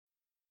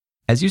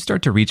As you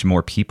start to reach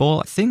more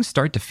people, things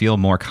start to feel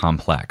more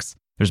complex.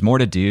 There's more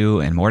to do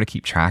and more to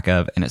keep track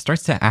of, and it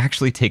starts to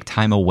actually take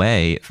time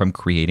away from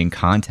creating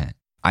content.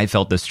 I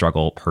felt this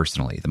struggle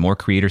personally. The more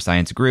Creator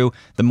Science grew,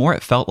 the more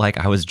it felt like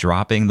I was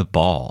dropping the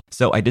ball.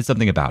 So I did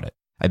something about it.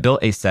 I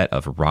built a set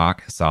of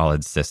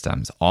rock-solid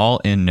systems, all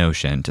in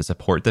Notion, to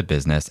support the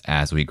business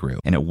as we grew,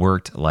 and it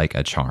worked like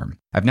a charm.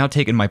 I've now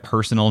taken my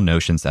personal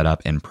Notion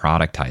setup and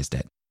productized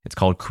it. It's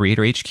called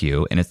Creator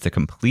HQ, and it's the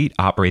complete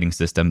operating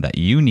system that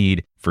you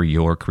need for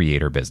your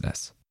creator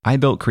business. I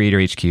built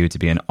Creator HQ to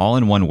be an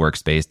all-in-one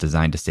workspace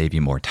designed to save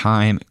you more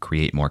time,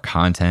 create more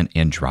content,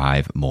 and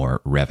drive more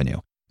revenue.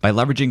 By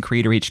leveraging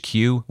Creator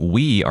HQ,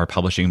 we are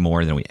publishing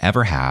more than we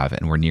ever have,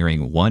 and we're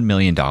nearing $1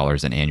 million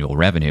in annual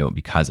revenue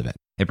because of it.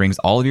 It brings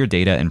all of your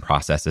data and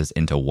processes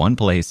into one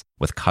place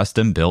with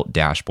custom-built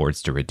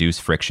dashboards to reduce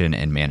friction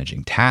in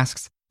managing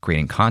tasks,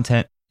 creating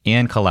content,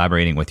 and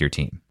collaborating with your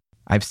team.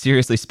 I've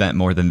seriously spent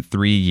more than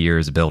 3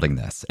 years building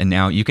this, and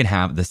now you can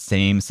have the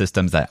same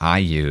systems that I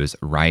use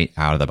right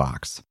out of the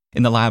box.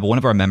 In the lab, one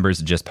of our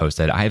members just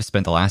posted, I have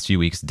spent the last few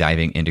weeks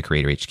diving into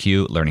Creator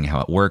HQ, learning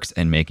how it works,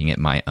 and making it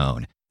my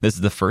own. This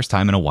is the first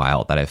time in a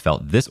while that I've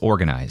felt this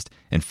organized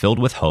and filled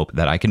with hope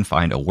that I can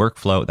find a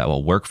workflow that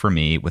will work for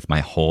me with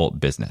my whole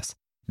business.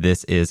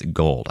 This is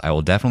gold. I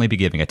will definitely be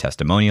giving a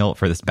testimonial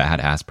for this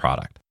badass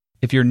product.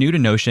 If you're new to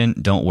Notion,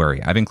 don't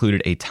worry. I've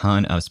included a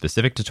ton of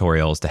specific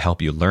tutorials to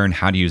help you learn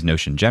how to use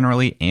Notion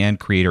generally and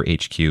Creator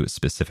HQ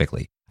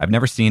specifically. I've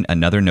never seen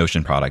another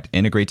Notion product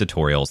integrate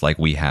tutorials like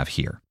we have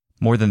here.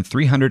 More than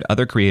 300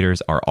 other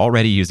creators are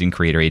already using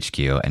Creator HQ,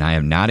 and I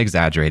am not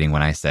exaggerating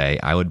when I say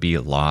I would be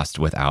lost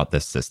without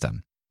this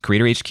system.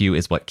 Creator HQ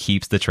is what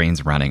keeps the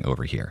trains running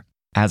over here.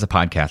 As a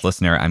podcast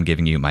listener, I'm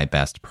giving you my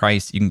best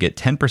price. You can get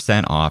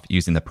 10% off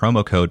using the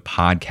promo code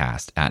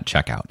PODCAST at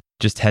checkout.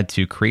 Just head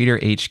to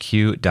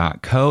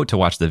creatorhq.co to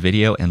watch the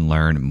video and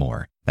learn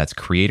more. That's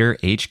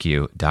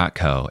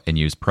creatorhq.co and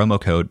use promo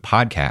code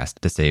PODCAST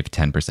to save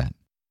 10%.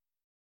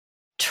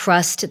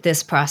 Trust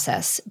this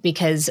process,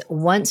 because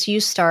once you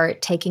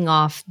start taking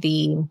off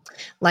the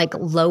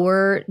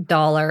lower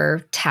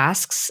dollar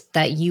tasks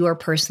that you are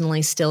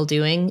personally still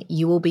doing,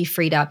 you will be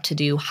freed up to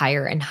do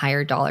higher and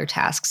higher dollar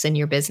tasks in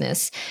your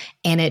business.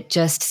 And it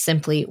just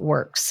simply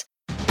works.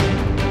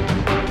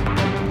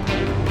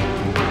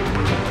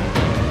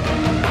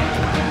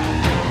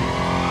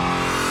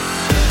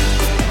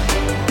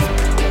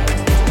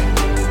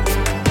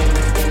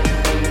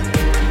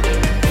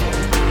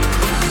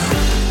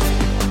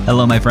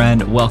 Hello, my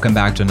friend. Welcome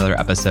back to another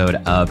episode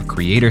of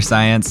Creator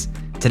Science.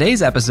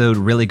 Today's episode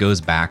really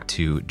goes back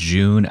to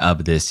June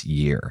of this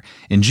year.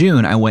 In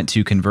June, I went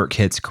to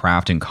ConvertKit's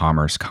Craft and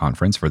Commerce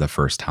Conference for the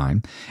first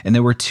time, and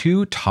there were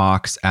two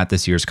talks at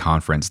this year's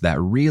conference that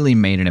really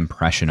made an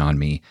impression on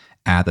me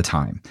at the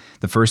time.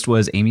 The first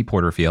was Amy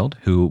Porterfield,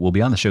 who will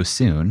be on the show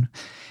soon,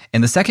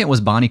 and the second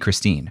was Bonnie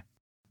Christine.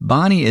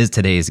 Bonnie is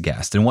today's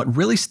guest, and what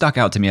really stuck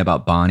out to me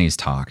about Bonnie's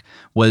talk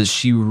was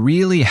she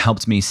really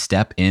helped me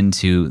step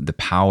into the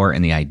power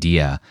and the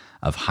idea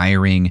of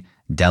hiring,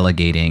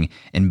 delegating,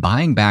 and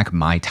buying back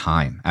my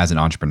time as an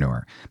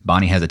entrepreneur.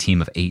 Bonnie has a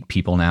team of 8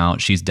 people now.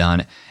 She's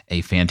done a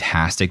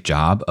fantastic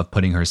job of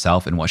putting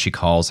herself in what she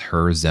calls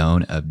her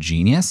zone of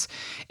genius,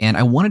 and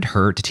I wanted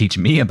her to teach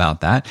me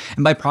about that,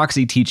 and by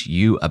proxy, teach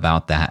you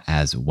about that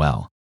as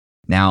well.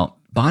 Now,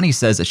 Bonnie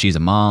says that she's a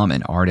mom,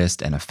 an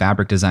artist, and a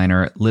fabric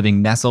designer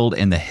living nestled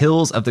in the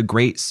hills of the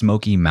Great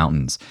Smoky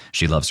Mountains.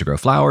 She loves to grow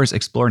flowers,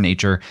 explore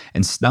nature,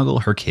 and snuggle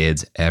her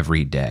kids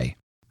every day.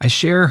 I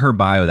share her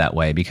bio that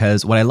way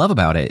because what I love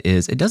about it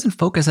is it doesn't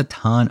focus a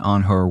ton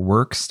on her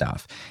work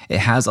stuff. It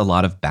has a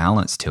lot of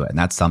balance to it, and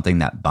that's something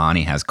that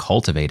Bonnie has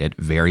cultivated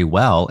very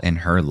well in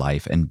her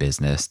life and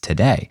business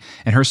today.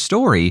 And her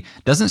story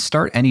doesn't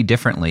start any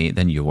differently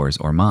than yours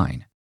or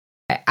mine.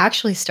 I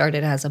actually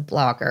started as a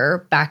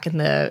blogger back in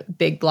the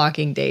big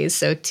blogging days.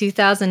 So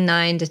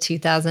 2009 to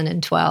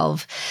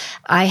 2012,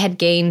 I had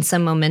gained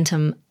some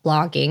momentum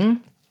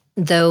blogging,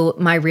 though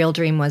my real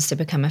dream was to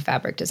become a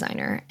fabric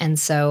designer. And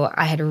so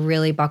I had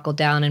really buckled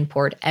down and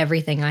poured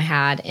everything I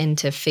had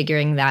into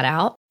figuring that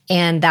out.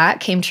 And that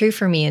came true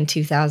for me in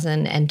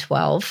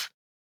 2012.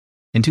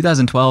 In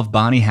 2012,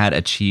 Bonnie had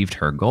achieved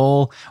her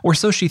goal, or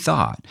so she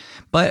thought.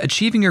 But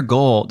achieving your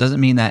goal doesn't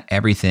mean that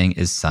everything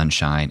is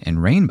sunshine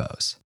and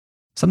rainbows.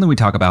 Something we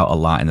talk about a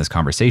lot in this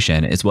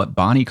conversation is what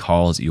Bonnie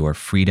calls your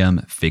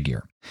freedom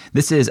figure.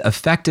 This is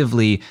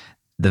effectively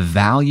the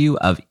value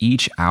of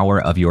each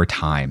hour of your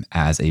time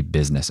as a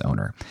business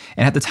owner.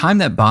 And at the time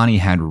that Bonnie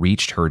had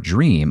reached her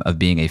dream of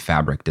being a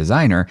fabric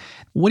designer,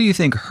 what do you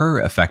think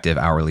her effective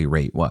hourly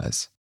rate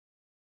was?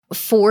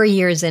 4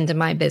 years into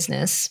my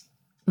business,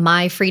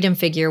 my freedom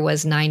figure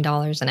was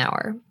 $9 an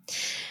hour.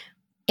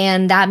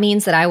 And that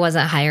means that I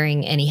wasn't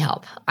hiring any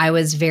help. I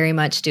was very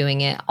much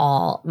doing it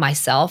all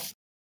myself.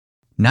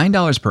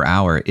 $9 per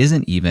hour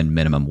isn't even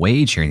minimum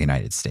wage here in the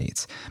United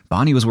States.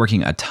 Bonnie was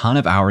working a ton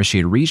of hours. She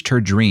had reached her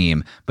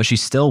dream, but she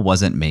still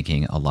wasn't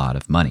making a lot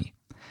of money.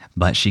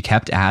 But she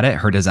kept at it.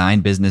 Her design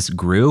business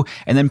grew,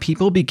 and then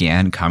people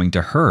began coming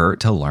to her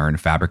to learn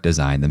fabric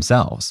design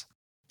themselves.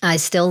 I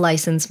still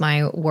license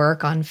my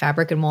work on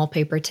fabric and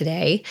wallpaper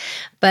today.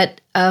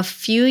 But a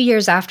few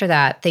years after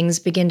that, things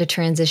begin to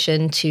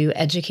transition to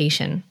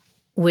education,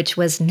 which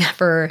was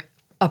never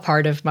a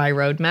part of my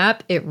roadmap.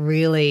 It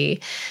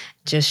really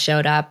just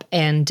showed up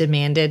and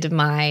demanded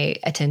my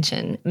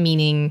attention,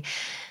 meaning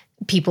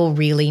people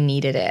really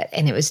needed it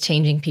and it was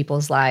changing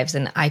people's lives,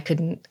 and I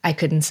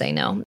couldn't say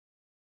no.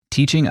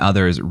 Teaching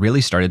others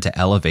really started to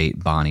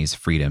elevate Bonnie's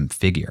freedom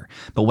figure.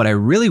 But what I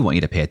really want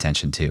you to pay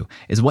attention to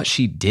is what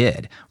she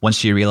did once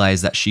she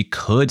realized that she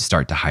could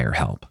start to hire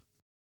help.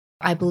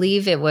 I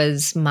believe it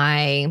was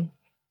my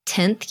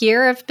 10th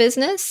year of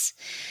business.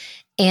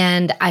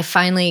 And I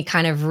finally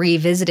kind of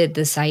revisited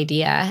this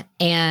idea,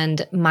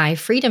 and my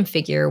freedom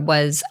figure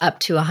was up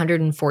to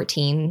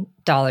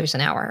 $114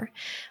 an hour,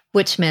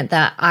 which meant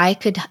that I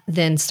could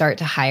then start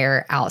to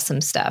hire out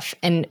some stuff.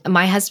 And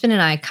my husband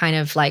and I kind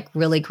of like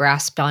really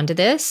grasped onto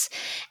this,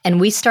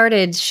 and we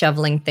started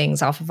shoveling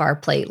things off of our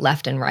plate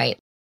left and right.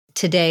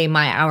 Today,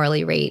 my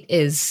hourly rate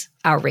is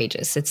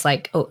outrageous. It's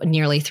like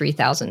nearly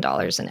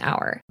 $3,000 an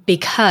hour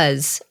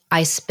because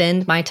I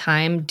spend my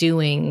time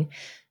doing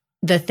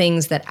the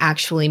things that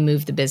actually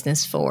move the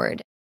business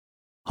forward.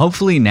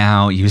 Hopefully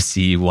now you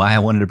see why I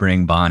wanted to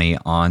bring Bonnie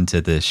onto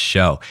this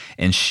show.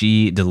 And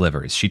she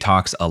delivers. She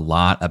talks a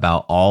lot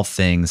about all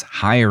things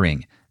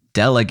hiring,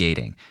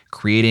 delegating,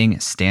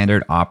 creating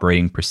standard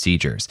operating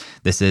procedures.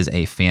 This is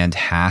a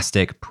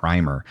fantastic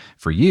primer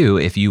for you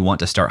if you want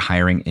to start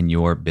hiring in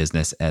your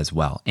business as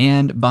well.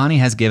 And Bonnie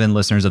has given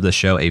listeners of the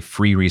show a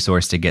free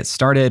resource to get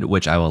started,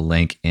 which I will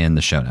link in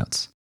the show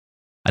notes.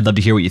 I'd love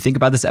to hear what you think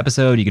about this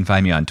episode. You can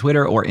find me on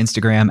Twitter or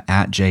Instagram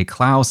at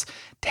jklaus.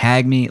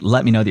 Tag me,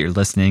 let me know that you're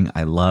listening.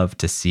 I love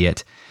to see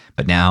it.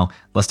 But now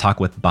let's talk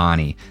with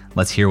Bonnie.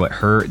 Let's hear what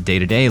her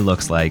day-to-day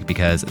looks like,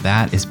 because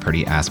that is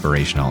pretty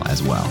aspirational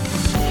as well.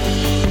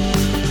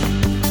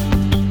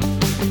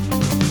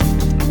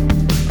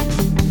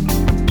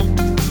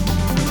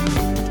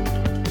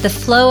 The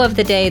flow of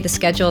the day, the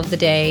schedule of the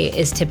day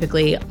is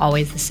typically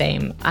always the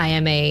same. I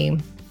am a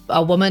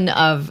woman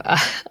of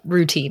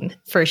routine,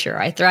 for sure.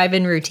 I thrive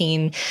in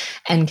routine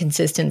and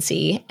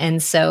consistency.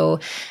 And so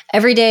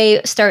every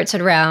day starts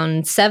at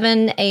around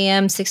 7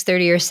 a.m.,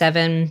 6:30 or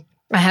 7.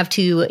 I have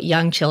 2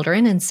 young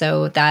children. And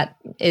so that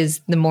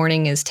is the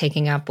morning is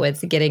taking up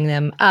with getting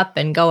them up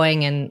and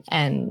going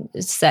and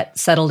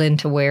settled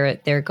into where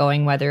they're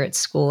going, whether it's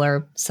school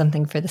or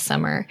something for the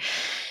summer.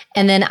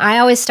 And then I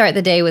always start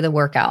the day with a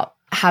workout.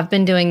 I have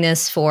been doing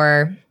this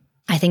for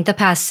I think the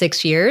past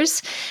 6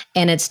 years,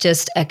 and it's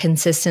just a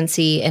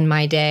consistency in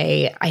my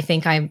day. I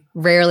think I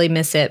rarely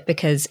miss it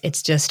because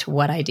it's just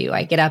what I do.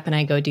 I get up and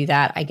I go do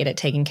that. I get it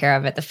taken care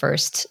of at the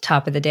first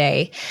top of the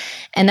day.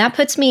 And that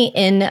puts me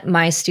in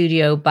my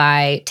studio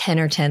by 10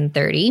 or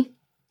 10:30.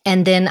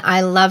 And then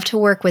I love to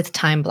work with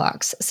time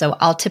blocks. So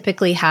I'll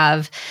typically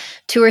have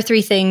 2 or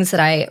 3 things that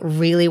I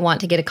really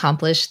want to get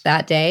accomplished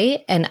that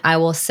day. And I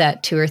will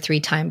set 2 or 3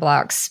 time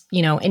blocks,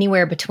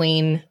 anywhere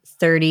between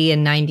 30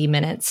 and 90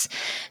 minutes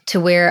to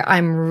where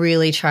I'm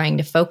really trying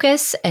to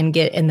focus and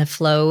get in the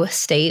flow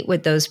state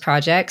with those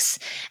projects,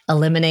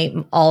 eliminate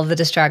all of the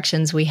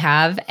distractions we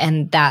have.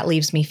 And that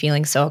leaves me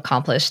feeling so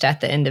accomplished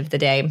at the end of the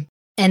day.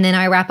 And then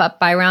I wrap up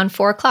by around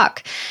 4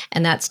 o'clock.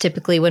 And that's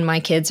typically when my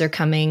kids are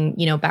coming,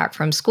 back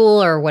from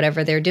school or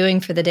whatever they're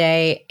doing for the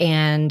day.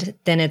 And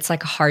then it's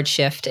like a hard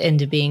shift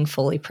into being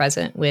fully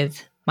present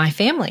with my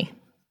family.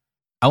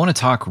 I want to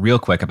talk real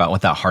quick about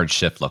what that hard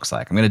shift looks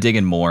like. I'm going to dig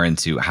in more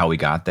into how we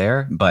got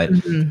there, but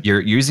you're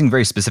using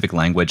very specific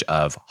language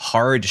of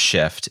hard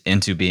shift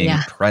into being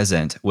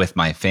present with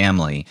my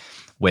family,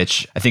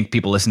 which I think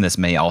people listening to this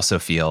may also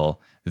feel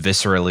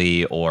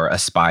viscerally or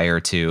aspire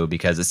to,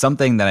 because it's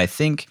something that I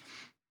think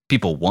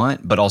people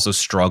want, but also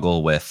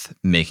struggle with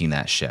making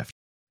that shift.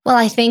 Well,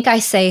 I think I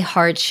say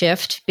hard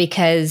shift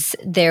because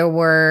there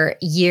were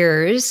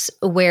years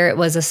where it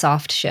was a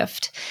soft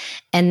shift.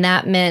 And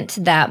that meant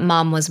that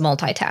mom was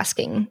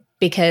multitasking,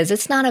 because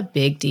it's not a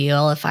big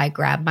deal if I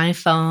grab my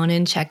phone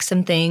and check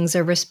some things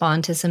or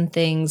respond to some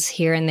things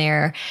here and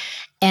there.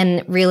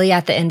 And really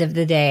at the end of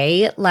the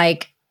day,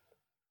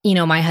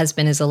 my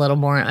husband is a little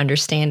more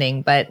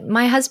understanding, but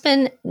my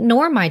husband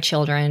nor my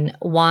children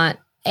want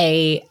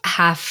a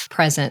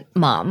half-present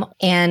mom.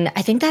 And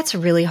I think that's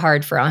really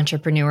hard for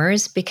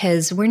entrepreneurs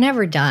because we're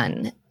never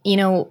done.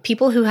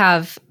 People who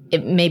have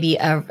maybe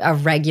a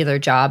regular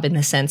job in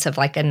the sense of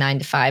like a 9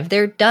 to 5,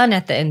 they're done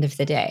at the end of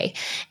the day.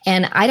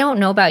 And I don't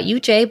know about you,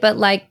 Jay, but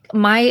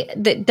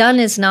done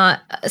is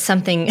not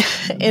something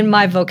in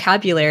my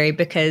vocabulary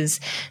because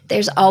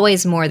there's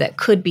always more that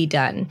could be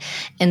done.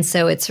 And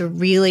so it's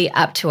really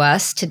up to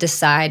us to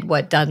decide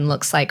what done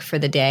looks like for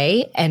the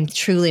day and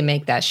truly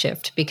make that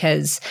shift,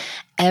 because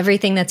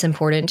everything that's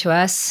important to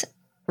us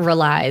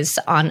relies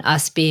on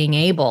us being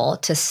able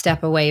to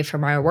step away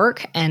from our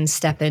work and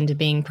step into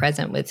being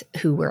present with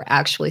who we're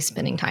actually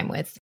spending time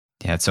with.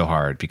 Yeah, it's so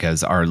hard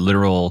because our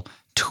literal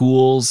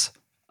tools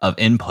of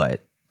input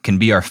can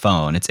be our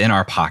phone. It's in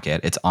our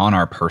pocket. It's on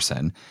our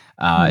person.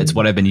 It's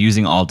what I've been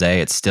using all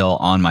day. It's still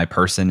on my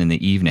person in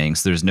the evening.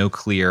 So there's no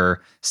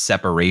clear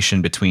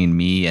separation between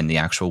me and the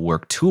actual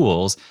work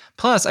tools.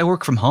 Plus, I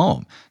work from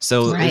home.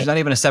 So there's not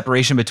even a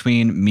separation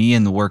between me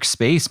and the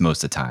workspace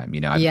most of the time.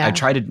 I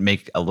try to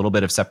make a little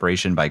bit of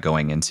separation by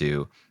going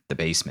into the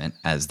basement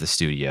as the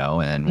studio.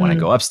 And when I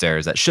go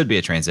upstairs, that should be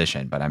a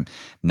transition, but I'm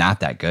not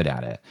that good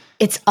at it.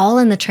 It's all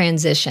in the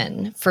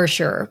transition for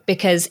sure,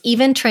 because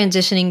even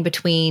transitioning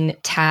between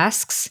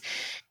tasks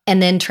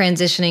and then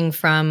transitioning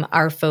from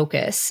our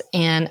focus.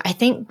 And I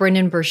think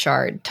Brendan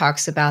Burchard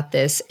talks about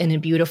this in a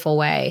beautiful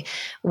way,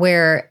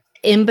 where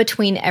in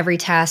between every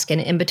task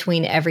and in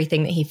between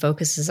everything that he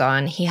focuses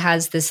on, he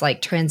has this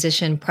like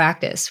transition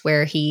practice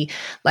where he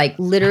like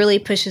literally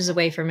pushes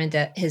away from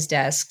his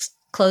desk,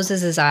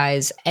 closes his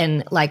eyes,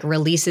 and like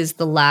releases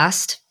the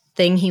last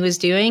thing he was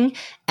doing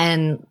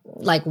and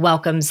like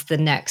welcomes the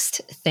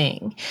next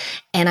thing.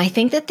 And I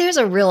think that there's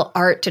a real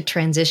art to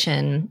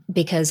transition,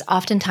 because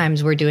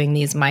oftentimes we're doing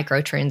these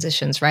micro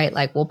transitions, right?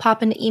 Like we'll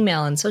pop into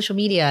email and social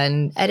media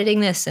and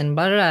editing this and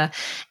blah, blah, blah,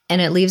 and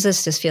it leaves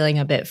us just feeling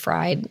a bit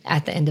fried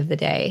at the end of the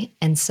day.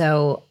 And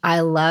so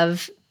I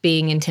love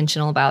being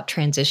intentional about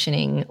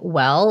transitioning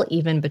well,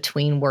 even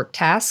between work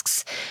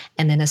tasks,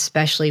 and then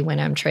especially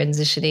when I'm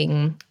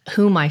transitioning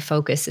who my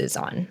focus is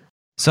on.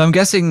 So I'm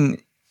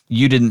guessing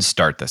you didn't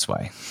start this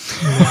way.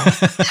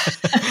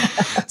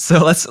 So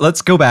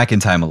let's go back in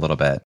time a little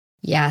bit.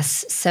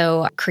 Yes.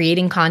 So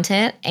creating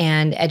content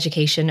and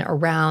education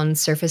around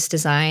surface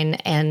design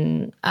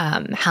and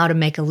how to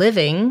make a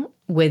living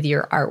with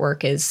your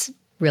artwork is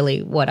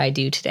really what I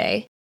do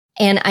today.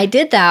 And I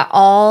did that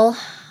all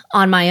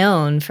on my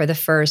own for the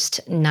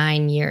first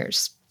 9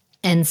 years.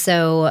 And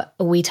so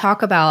we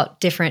talk about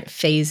different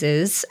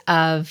phases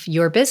of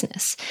your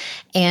business.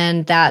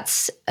 And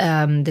that's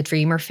the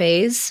dreamer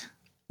phase,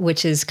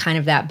 which is kind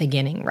of that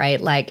beginning,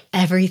 right? Like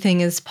everything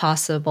is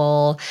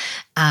possible.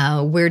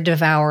 We're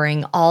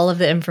devouring all of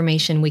the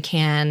information we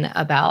can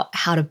about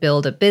how to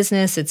build a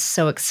business. It's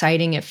so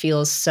exciting. It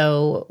feels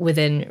so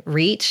within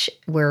reach.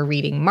 We're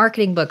reading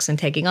marketing books and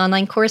taking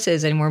online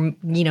courses, and we're,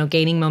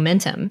 gaining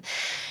momentum.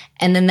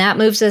 And then that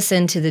moves us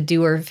into the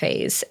doer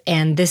phase.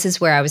 And this is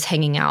where I was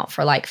hanging out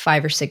for like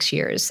 5 or 6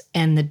 years.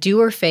 And the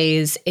doer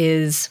phase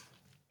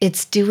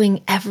it's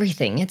doing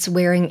everything. It's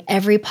wearing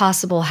every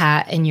possible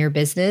hat in your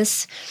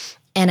business.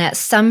 And at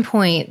some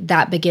point,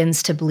 that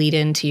begins to bleed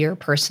into your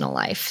personal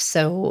life.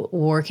 So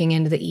working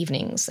into the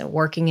evenings,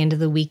 working into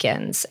the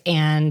weekends.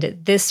 And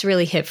this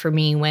really hit for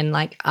me when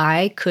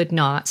I could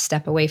not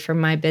step away from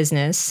my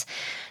business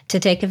to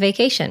take a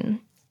vacation.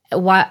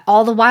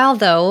 All the while,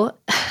 though,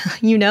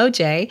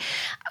 Jay,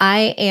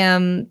 I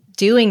am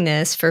doing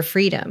this for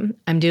freedom.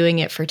 I'm doing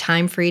it for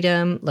time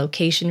freedom,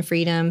 location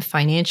freedom,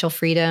 financial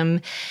freedom.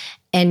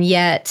 And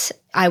yet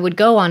I would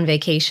go on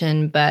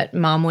vacation, but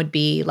mom would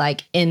be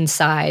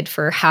inside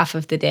for half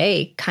of the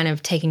day, kind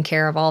of taking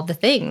care of all the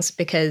things,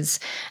 because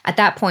at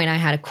that point I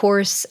had a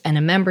course and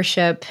a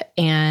membership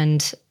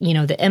and,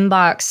 the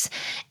inbox,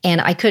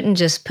 and I couldn't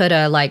just put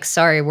a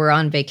sorry, we're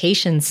on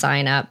vacation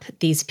sign up.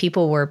 These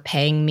people were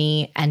paying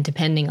me and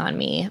depending on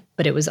me,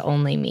 but it was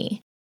only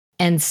me.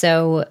 And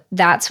so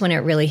that's when it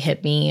really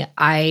hit me.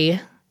 I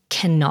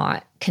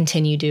cannot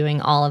continue doing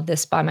all of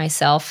this by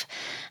myself,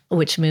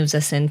 which moves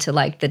us into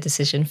the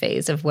decision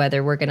phase of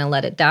whether we're going to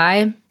let it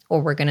die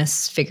or we're going to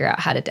figure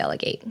out how to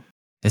delegate.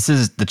 This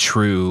is the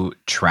true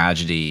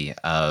tragedy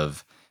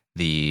of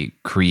the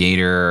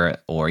creator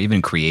or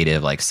even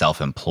creative,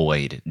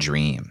 self-employed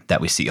dream that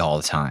we see all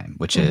the time,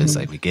 which is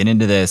we get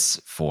into this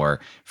for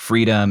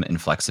freedom and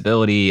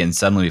flexibility, and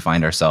suddenly we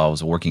find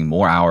ourselves working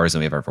more hours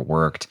than we've ever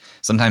worked,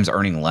 sometimes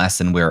earning less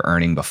than we were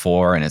earning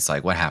before. And it's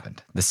what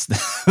happened? This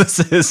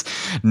is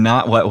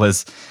not what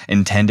was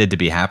intended to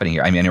be happening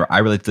here. I mean, I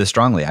relate to this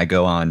strongly. I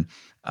go on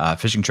a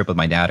fishing trip with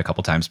my dad a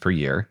couple times per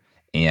year,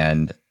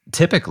 and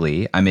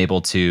typically I'm able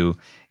to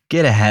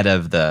get ahead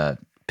of the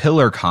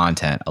pillar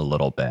content a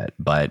little bit,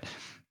 but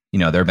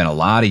there have been a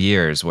lot of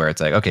years where it's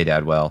okay,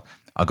 Dad, well,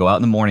 I'll go out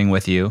in the morning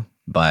with you,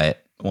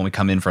 but when we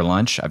come in for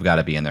lunch, I've got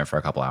to be in there for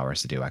a couple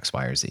hours to do X,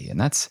 Y, or Z. And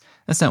that's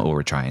not what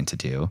we're trying to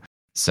do.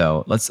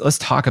 So let's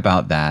talk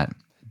about that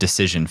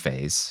decision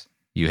phase.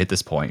 You hit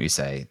this point, you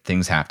say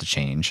things have to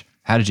change.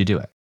 How did you do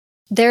it?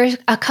 There's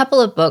a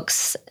couple of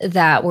books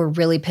that were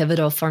really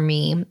pivotal for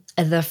me.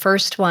 The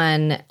first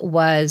one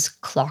was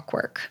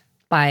Clockwork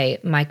by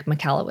Mike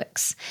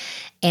Michalowicz.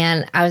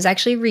 And I was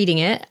actually reading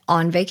it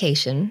on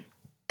vacation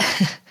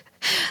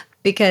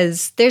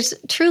because there's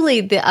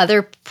truly the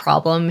other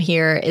problem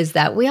here is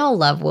that we all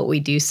love what we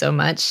do so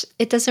much.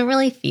 It doesn't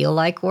really feel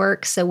like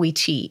work, so we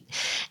cheat.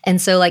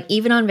 And so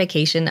even on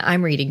vacation,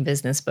 I'm reading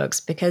business books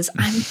because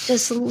I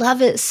just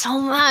love it so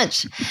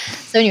much.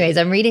 So anyways,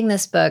 I'm reading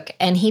this book,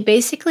 and he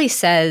basically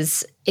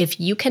says, if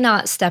you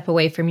cannot step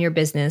away from your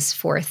business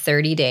for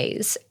 30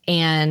 days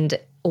and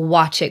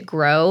watch it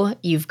grow,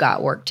 you've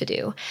got work to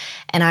do.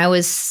 And I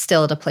was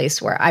still at a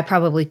place where I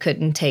probably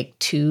couldn't take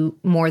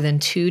more than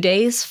 2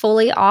 days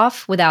fully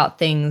off without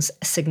things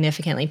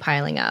significantly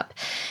piling up.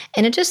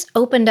 And it just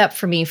opened up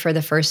for me for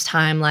the first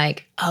time,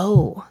 like,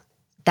 oh,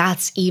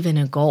 that's even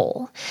a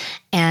goal.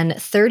 And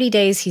 30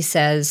 days, he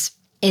says,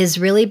 is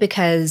really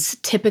because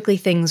typically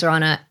things are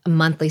on a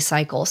monthly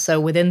cycle. So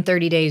within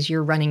 30 days,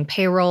 you're running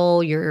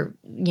payroll, you're,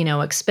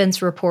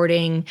 expense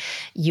reporting,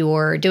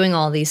 you're doing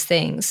all these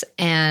things.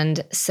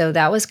 And so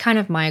that was kind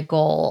of my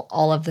goal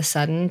all of the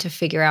sudden, to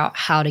figure out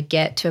how to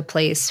get to a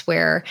place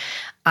where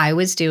I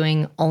was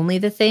doing only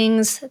the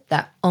things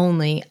that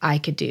only I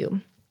could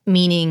do,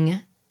 meaning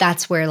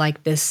that's where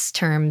like this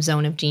term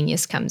zone of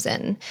genius comes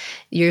in.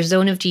 Your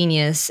zone of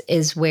genius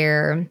is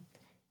where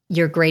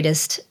your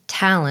greatest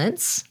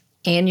talents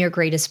and your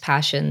greatest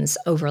passions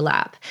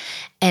overlap.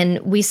 And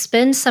we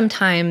spend some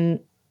time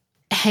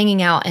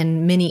hanging out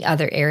in many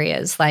other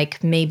areas,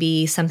 like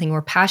maybe something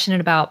we're passionate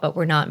about, but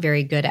we're not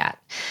very good at.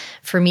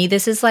 For me,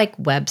 this is like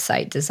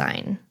website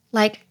design.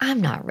 Like,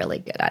 I'm not really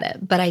good at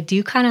it, but I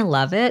do kind of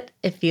love it.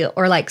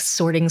 Or like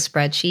sorting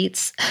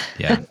spreadsheets.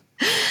 Yeah.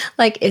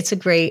 Like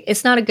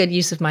it's not a good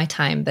use of my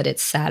time, but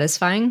it's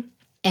satisfying.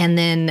 And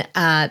then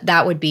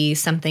that would be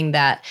something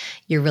that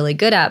you're really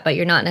good at, but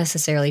you're not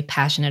necessarily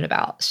passionate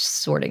about.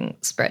 Sorting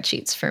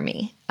spreadsheets for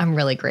me. I'm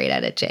really great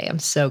at it, Jay. I'm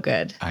so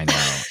good. I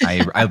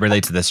know. I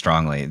relate to this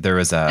strongly.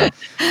 There's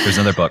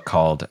another book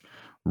called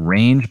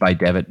Range by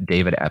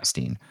David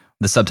Epstein.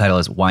 The subtitle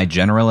is Why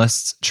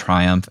Generalists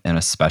Triumph in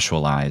a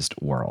Specialized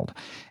World.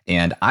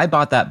 And I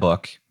bought that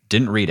book.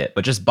 Didn't read it,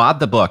 but just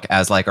bought the book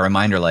as like a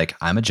reminder, like,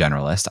 I'm a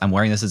generalist. I'm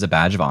wearing this as a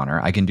badge of honor.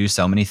 I can do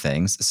so many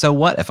things. So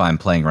what if I'm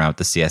playing around with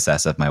the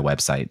CSS of my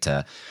website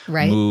to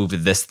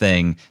move this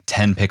thing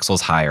 10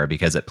 pixels higher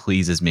because it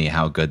pleases me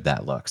how good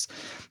that looks?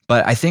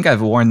 But I think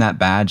I've worn that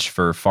badge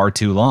for far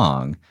too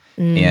long.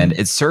 And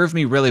it served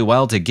me really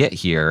well to get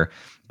here,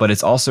 but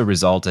it's also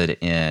resulted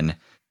in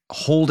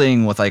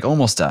holding with like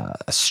almost a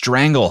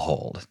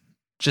stranglehold,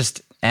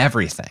 just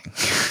everything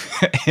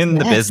in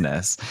the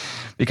business,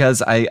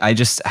 because I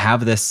just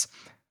have this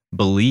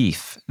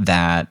belief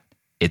that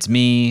it's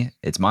me,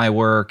 it's my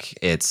work,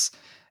 it's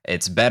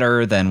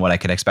better than what I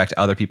could expect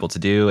other people to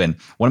do. And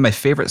one of my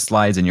favorite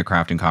slides in your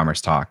Craft and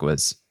Commerce talk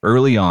was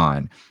early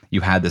on,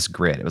 you had this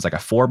grid. It was like a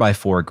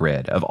 4x4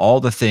 grid of all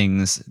the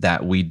things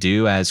that we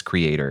do as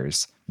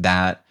creators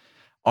that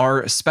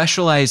are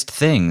specialized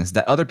things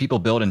that other people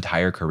build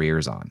entire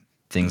careers on.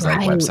 Things like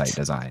website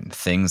design,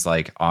 things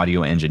like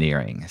audio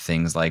engineering,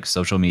 things like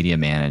social media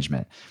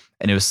management.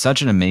 And it was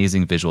such an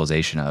amazing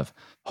visualization of,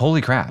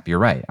 holy crap, you're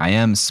right. I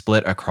am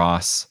split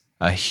across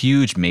a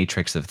huge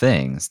matrix of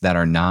things that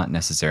are not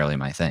necessarily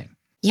my thing.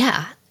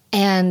 Yeah.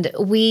 And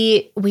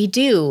we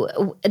do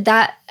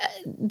that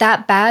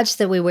badge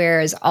that we wear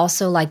is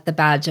also like the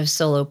badge of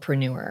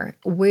solopreneur.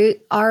 We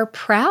are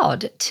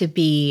proud to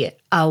be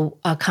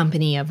a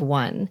company of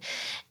one.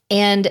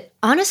 And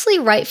honestly,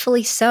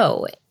 rightfully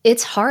so.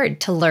 It's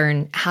hard to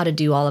learn how to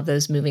do all of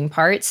those moving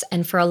parts.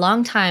 And for a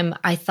long time,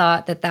 I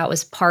thought that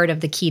was part of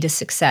the key to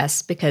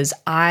success, because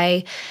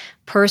I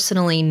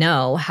personally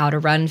know how to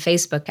run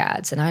Facebook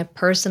ads, and I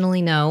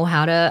personally know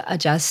how to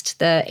adjust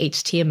the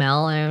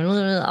HTML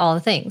and all the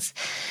things.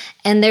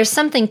 And there's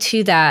something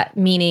to that,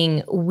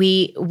 meaning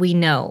we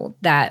know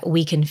that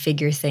we can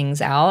figure things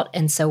out.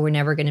 And so we're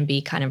never going to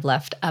be kind of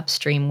left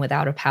upstream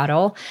without a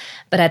paddle.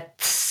 But at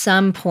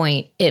some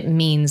point, it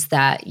means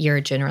that you're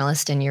a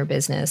generalist in your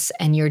business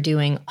and you're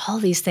doing all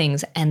these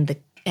things. And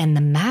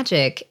the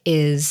magic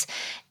is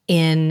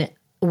in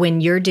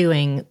when you're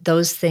doing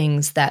those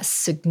things that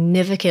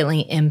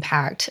significantly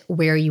impact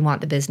where you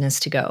want the business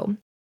to go.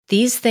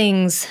 These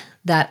things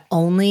that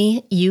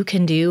only you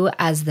can do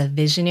as the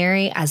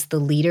visionary, as the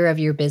leader of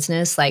your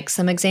business. Like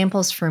some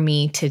examples for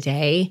me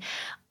today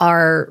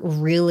are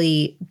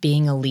really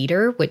being a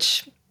leader,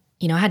 which,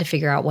 I had to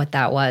figure out what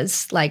that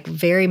was. Like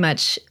very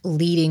much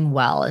leading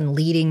well and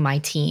leading my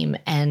team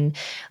and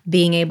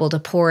being able to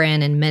pour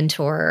in and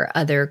mentor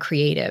other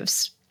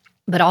creatives.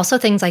 But also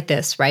things like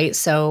this, right?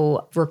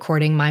 So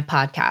recording my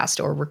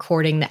podcast or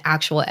recording the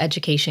actual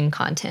education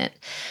content.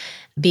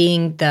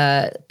 Being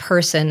the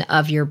person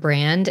of your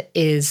brand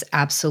is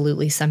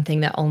absolutely something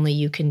that only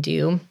you can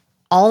do.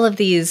 All of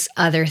these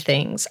other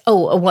things.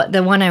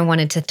 The one I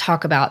wanted to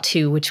talk about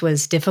too, which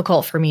was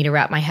difficult for me to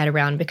wrap my head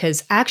around,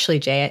 because actually,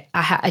 Jay,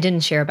 I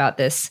didn't share about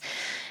this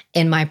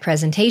in my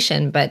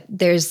presentation, but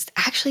there's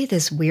actually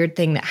this weird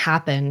thing that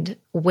happened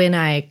when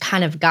I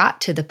kind of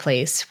got to the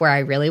place where I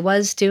really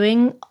was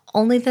doing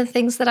only the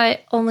things that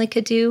I only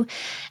could do.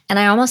 And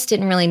I almost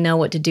didn't really know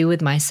what to do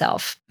with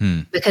myself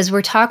because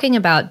we're talking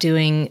about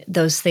doing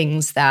those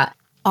things that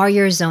are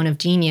your zone of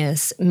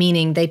genius,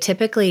 meaning they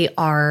typically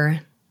are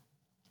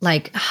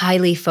like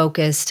highly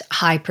focused,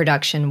 high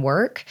production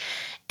work.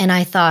 And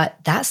I thought,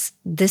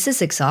 this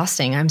is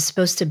exhausting. I'm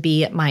supposed to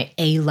be at my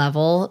A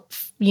level,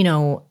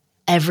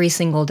 every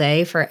single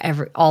day for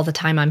all the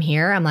time I'm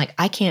here. I'm like,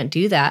 I can't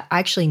do that. I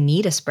actually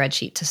need a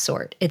spreadsheet to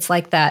sort. It's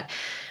like that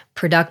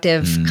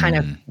productive, kind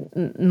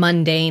of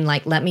mundane,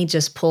 like, let me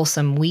just pull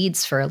some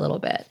weeds for a little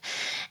bit.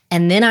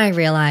 And then I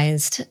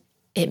realized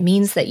it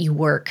means that you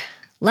work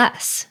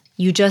less.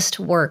 You just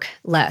work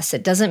less.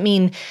 It doesn't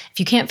mean, if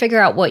you can't figure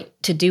out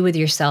what to do with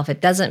yourself, it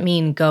doesn't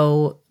mean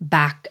go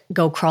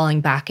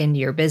crawling back into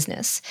your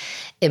business.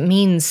 It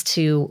means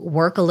to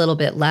work a little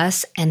bit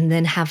less and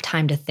then have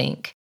time to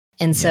think.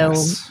 And so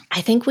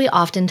I think we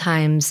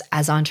oftentimes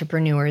as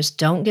entrepreneurs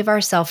don't give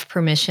ourselves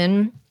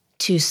permission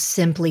to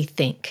simply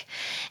think.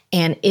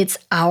 And it's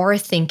our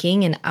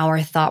thinking and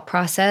our thought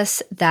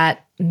process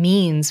that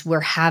means we're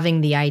having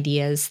the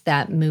ideas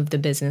that move the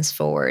business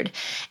forward.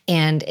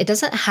 And it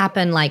doesn't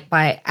happen like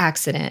by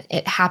accident.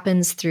 It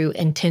happens through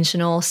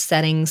intentional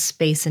setting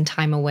space and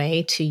time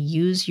away to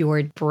use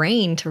your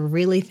brain to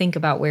really think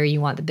about where you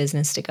want the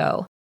business to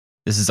go.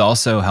 This is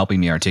also helping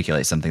me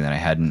articulate something that I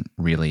hadn't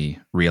really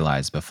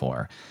realized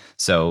before.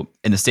 So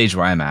in the stage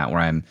where I'm at, where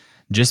I'm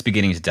just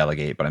beginning to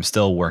delegate, but I'm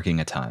still working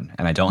a ton,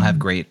 and I don't have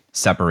great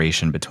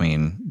separation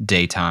between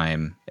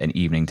daytime and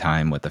evening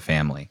time with the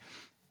family.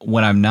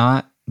 When I'm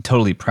not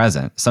totally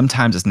present,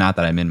 sometimes it's not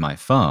that I'm in my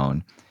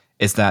phone,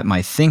 it's that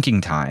my thinking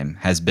time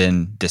has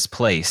been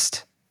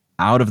displaced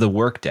out of the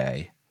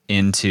workday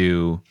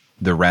into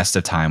the rest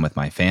of time with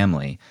my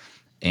family.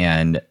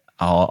 And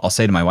I'll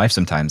say to my wife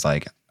sometimes,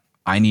 like,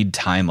 I need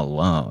time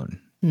alone.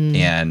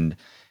 And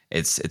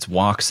it's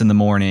walks in the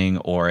morning,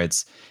 or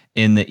it's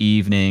in the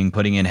evening,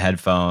 putting in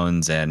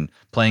headphones and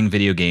playing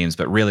video games.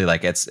 But really,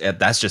 like,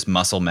 that's just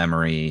muscle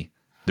memory.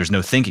 There's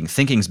no thinking.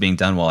 Thinking's being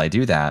done while I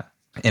do that.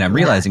 And I'm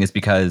realizing it's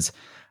because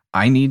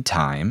I need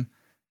time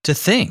to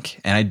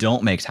think, and I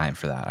don't make time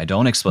for that. I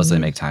don't explicitly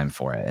make time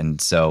for it. And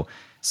so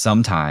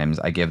sometimes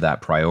I give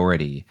that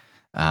priority.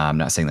 I'm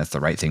not saying that's the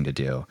right thing to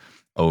do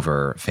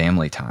over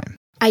family time.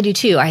 I do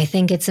too. I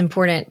think it's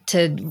important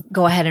to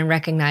go ahead and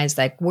recognize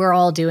that we're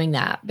all doing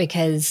that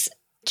because,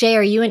 Jay,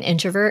 are you an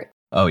introvert?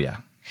 Oh, yeah.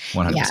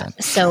 100%. Yeah.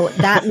 So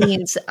that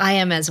means I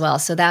am as well.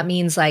 So that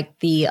means like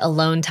the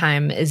alone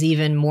time is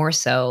even more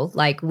so.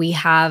 Like we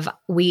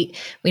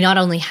not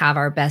only have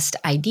our best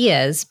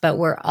ideas, but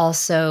we're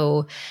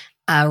also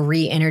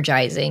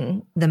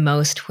re-energizing the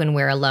most when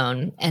we're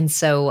alone. And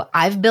so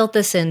I've built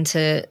this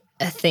into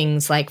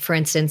things like, for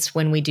instance,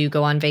 when we do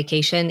go on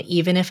vacation,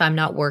 even if I'm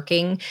not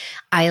working,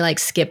 I like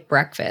skip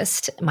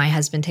breakfast. My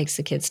husband takes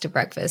the kids to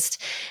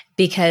breakfast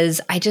because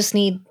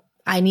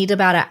I need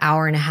about an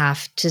hour and a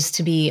half just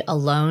to be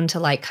alone to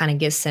like kind of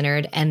get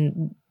centered.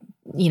 And,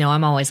 you know,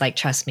 I'm always like,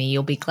 trust me,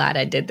 you'll be glad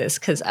I did this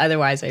because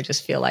otherwise I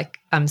just feel like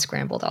I'm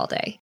scrambled all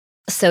day.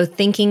 So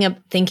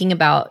thinking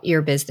about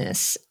your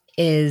business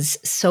is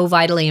so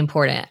vitally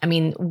important. I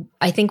mean,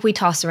 I think we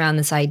toss around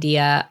this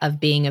idea of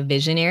being a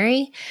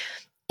visionary,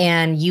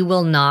 and you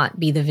will not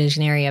be the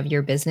visionary of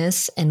your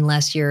business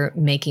unless you're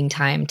making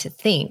time to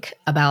think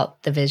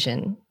about the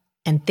vision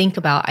and think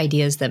about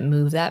ideas that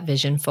move that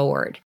vision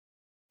forward.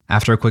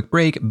 After a quick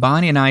break,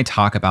 Bonnie and I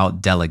talk about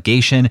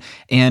delegation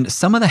and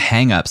some of the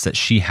hangups that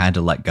she had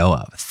to let go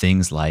of,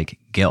 things like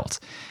guilt.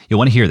 You'll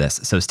want to hear this,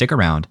 so stick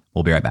around.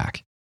 We'll be right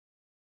back.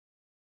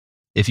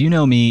 If you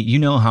know me, you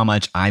know how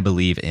much I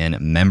believe in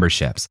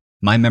memberships.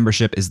 My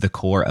membership is the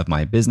core of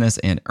my business,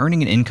 and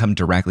earning an income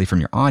directly from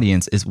your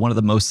audience is one of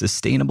the most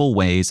sustainable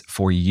ways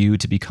for you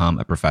to become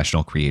a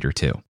professional creator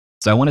too.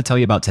 So I want to tell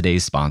you about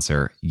today's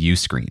sponsor,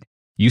 Uscreen.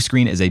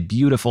 Uscreen is a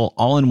beautiful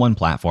all-in-one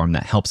platform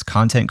that helps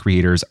content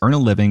creators earn a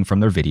living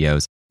from their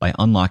videos by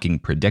unlocking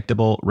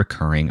predictable,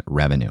 recurring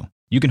revenue.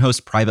 You can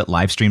host private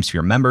live streams for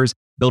your members,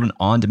 build an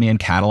on-demand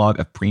catalog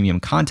of premium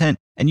content,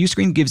 and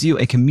Uscreen gives you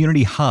a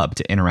community hub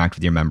to interact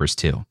with your members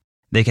too.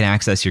 They can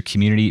access your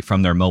community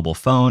from their mobile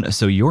phone,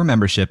 so your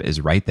membership is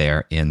right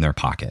there in their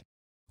pocket.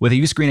 With a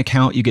Uscreen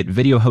account, you get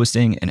video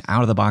hosting, an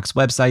out-of-the-box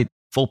website,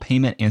 full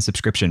payment and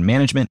subscription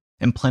management,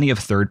 and plenty of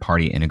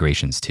third-party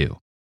integrations too.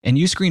 And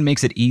Uscreen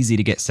makes it easy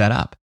to get set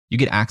up. You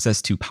get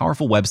access to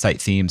powerful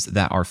website themes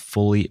that are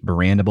fully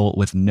brandable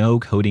with no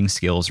coding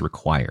skills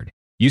required.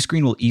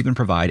 Uscreen will even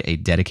provide a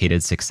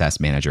dedicated success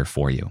manager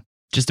for you.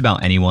 Just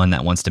about anyone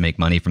that wants to make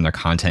money from their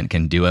content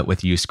can do it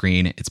with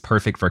Uscreen. It's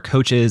perfect for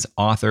coaches,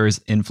 authors,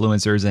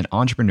 influencers, and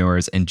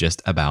entrepreneurs in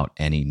just about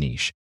any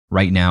niche.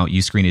 Right now,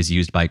 Uscreen is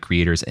used by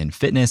creators in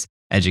fitness,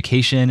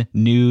 education,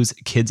 news,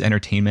 kids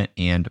entertainment,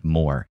 and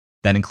more.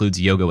 That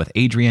includes Yoga with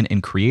Adriene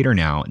and Creator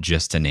Now,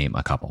 just to name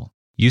a couple.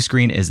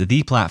 Uscreen is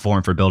the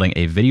platform for building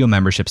a video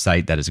membership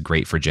site that is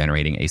great for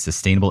generating a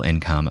sustainable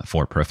income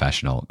for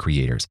professional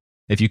creators.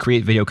 If you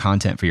create video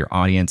content for your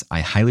audience,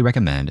 I highly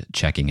recommend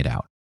checking it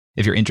out.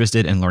 If you're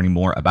interested in learning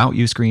more about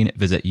Uscreen,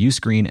 visit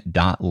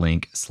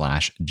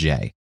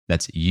uscreen.link/J.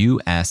 That's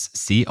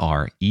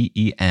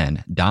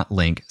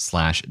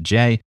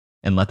uscreen.link/J,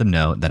 and let them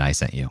know that I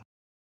sent you.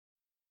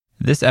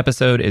 This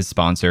episode is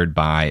sponsored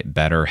by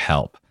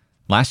BetterHelp.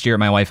 Last year,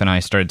 my wife and I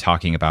started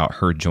talking about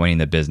her joining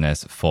the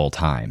business full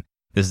time.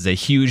 This is a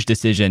huge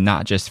decision,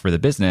 not just for the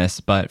business,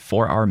 but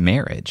for our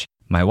marriage.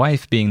 My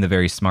wife, being the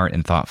very smart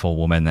and thoughtful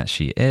woman that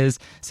she is,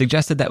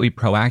 suggested that we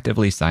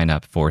proactively sign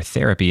up for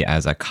therapy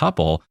as a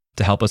couple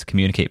to help us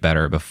communicate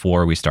better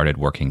before we started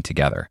working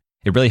together.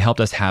 It really helped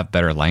us have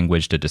better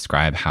language to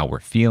describe how we're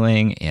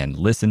feeling and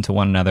listen to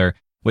one another,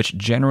 which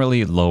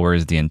generally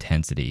lowers the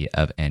intensity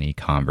of any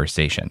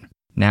conversation.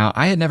 Now,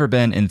 I had never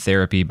been in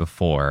therapy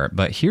before,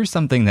 but here's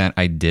something that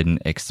I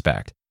didn't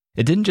expect.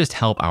 It didn't just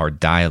help our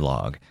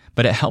dialogue,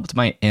 but it helped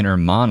my inner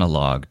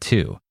monologue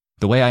too.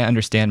 The way I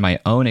understand my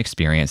own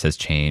experience has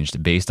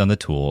changed based on the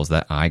tools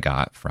that I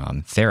got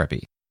from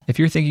therapy. If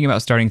you're thinking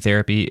about starting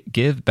therapy,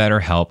 give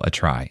BetterHelp a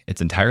try.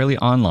 It's entirely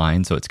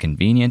online, so it's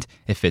convenient,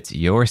 it fits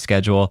your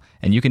schedule,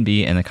 and you can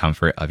be in the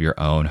comfort of your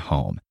own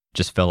home.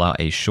 Just fill out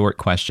a short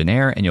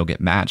questionnaire and you'll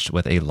get matched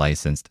with a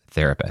licensed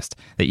therapist.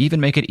 They even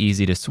make it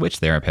easy to switch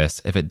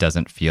therapists if it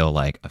doesn't feel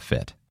like a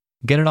fit.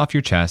 Get it off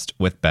your chest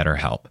with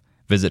BetterHelp.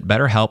 Visit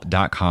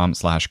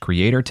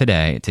betterhelp.com/creator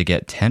today to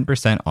get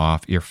 10%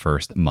 off your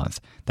first month.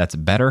 That's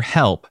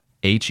BetterHelp,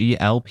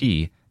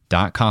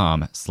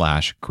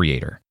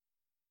 HELP.com/creator.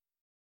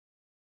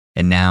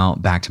 And now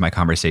back to my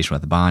conversation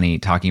with Bonnie,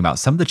 talking about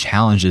some of the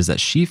challenges that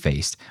she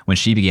faced when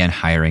she began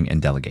hiring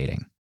and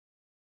delegating.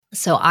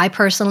 So I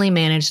personally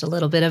managed a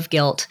little bit of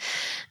guilt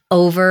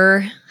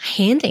over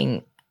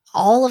handing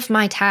all of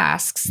my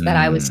tasks that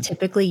I was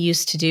typically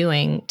used to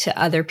doing to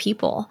other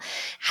people.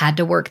 Had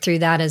to work through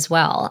that as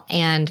well.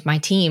 And my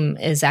team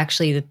is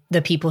actually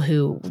the people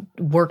who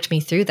worked me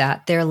through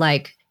that. They're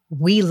like,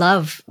 we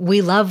love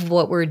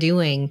what we're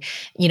doing.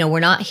 We're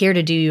not here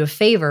to do you a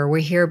favor. We're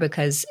here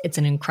because it's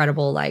an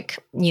incredible,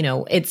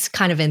 it's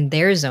kind of in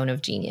their zone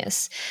of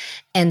genius.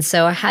 And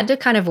so I had to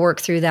kind of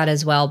work through that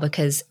as well,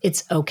 because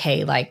it's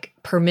okay,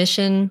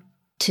 permission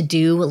to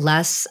do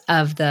less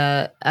of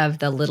the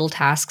little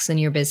tasks in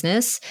your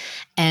business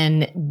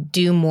and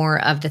do more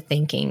of the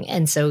thinking.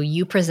 And so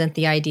you present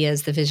the idea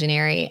as the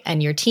visionary,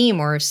 and your team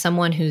or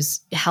someone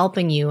who's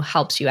helping you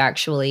helps you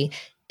actually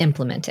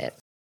implement it.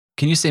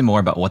 Can you say more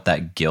about what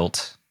that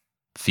guilt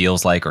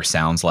feels like or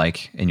sounds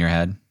like in your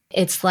head?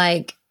 It's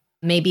like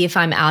maybe if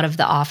I'm out of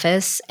the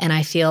office and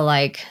I feel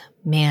like,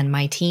 man,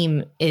 my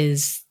team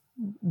is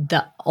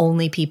the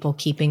only people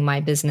keeping my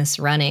business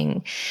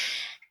running.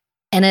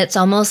 And it's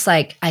almost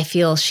like I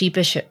feel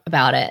sheepish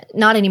about it.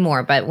 Not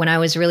anymore, but when I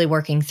was really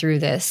working through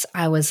this,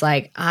 I was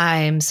like,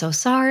 I'm so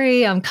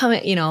sorry. I'm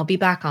coming, I'll be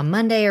back on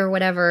Monday or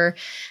whatever.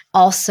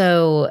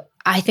 Also,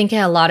 I think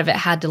a lot of it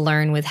had to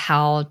learn with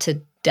how to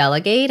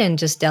delegate and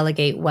just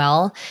delegate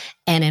well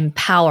and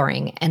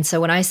empowering. And so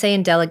when I say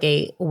and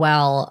delegate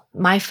well,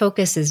 my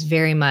focus is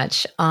very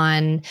much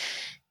on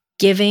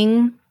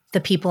giving the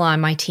people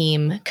on my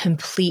team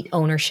complete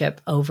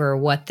ownership over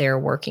what they're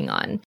working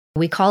on.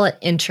 We call it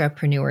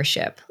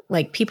intrapreneurship.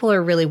 Like, people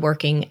are really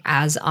working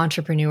as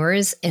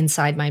entrepreneurs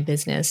inside my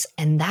business,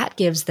 and that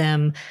gives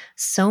them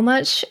so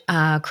much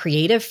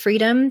creative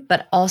freedom,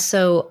 but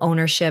also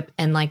ownership.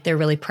 And they're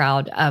really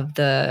proud of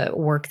the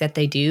work that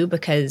they do,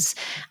 because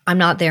I'm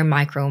not there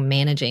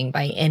micromanaging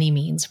by any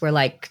means. We're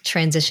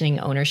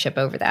transitioning ownership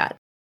over that.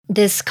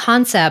 This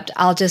concept,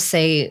 I'll just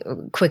say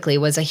quickly,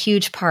 was a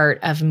huge part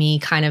of me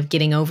kind of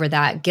getting over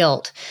that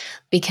guilt,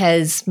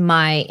 because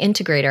my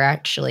integrator,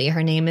 actually,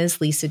 her name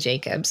is Lisa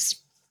Jacobs,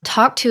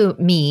 talked to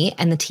me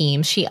and the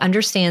team. She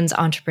understands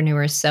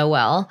entrepreneurs so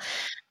well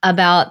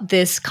about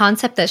this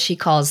concept that she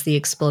calls the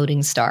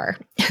exploding star.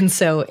 And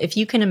so if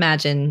you can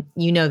imagine,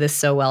 this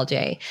so well,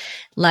 Jay,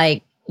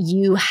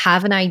 you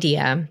have an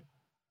idea,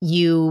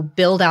 you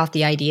build out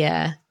the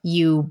idea,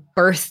 you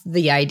birth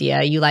the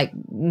idea, you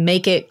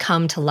make it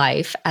come to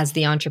life as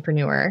the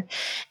entrepreneur,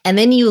 and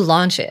then you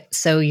launch it.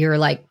 So you're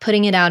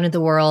putting it out into the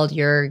world,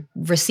 you're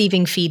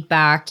receiving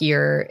feedback,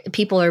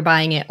 people are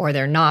buying it or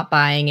they're not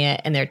buying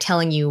it, and they're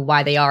telling you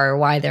why they are or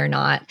why they're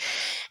not.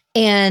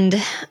 And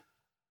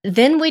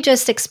then we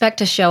just expect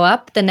to show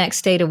up the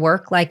next day to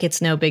work like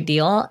it's no big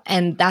deal.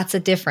 And that's a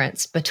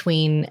difference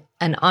between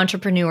an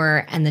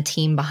entrepreneur and the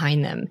team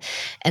behind them.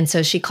 And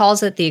so she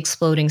calls it the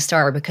exploding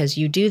star, because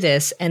you do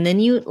this and then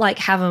you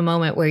have a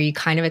moment where you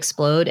kind of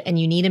explode and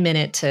you need a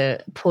minute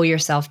to pull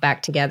yourself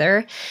back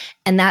together.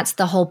 And that's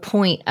the whole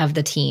point of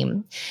the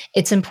team.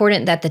 It's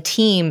important that the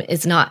team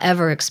is not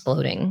ever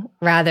exploding.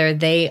 Rather,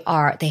 they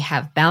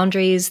have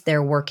boundaries,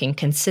 they're working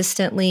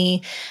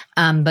consistently,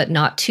 but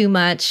not too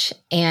much.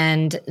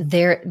 And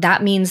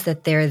that means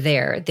that they're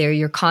there. They're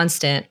your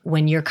constant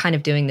when you're kind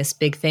of doing this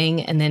big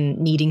thing and then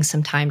needing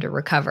some time to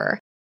recover.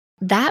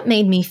 That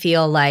made me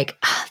feel like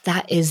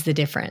that is the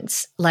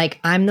difference.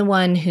 I'm the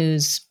one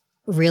who's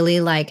really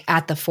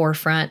at the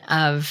forefront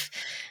of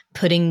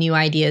putting new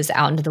ideas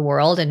out into the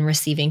world and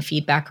receiving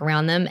feedback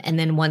around them. And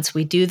then once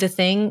we do the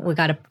thing, we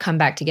got to come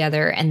back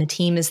together, and the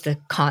team is the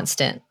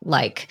constant,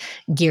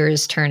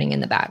 gears turning in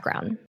the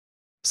background.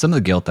 Some of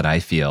the guilt that I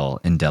feel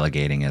in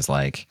delegating is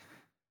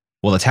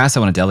well, the tasks I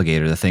want to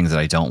delegate are the things that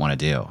I don't want to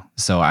do.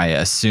 So I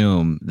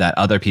assume that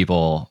other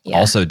people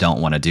also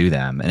don't want to do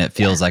them. And it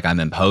feels like I'm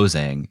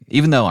imposing,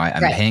 even though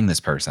I'm paying this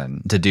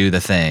person to do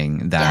the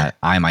thing that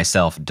I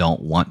myself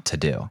don't want to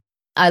do.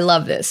 I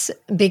love this,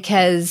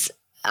 because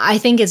I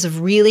think it's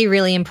really,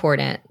 really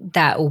important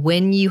that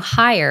when you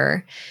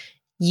hire,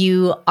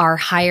 you are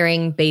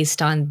hiring based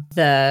on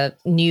the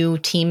new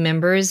team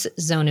members'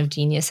 zone of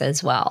genius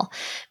as well.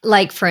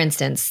 Like, for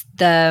instance,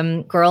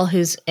 the girl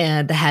who's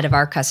the head of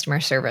our customer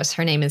service,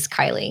 her name is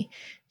Kylie.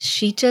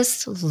 She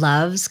just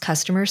loves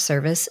customer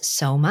service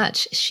so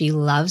much. She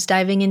loves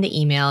diving into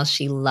email.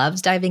 She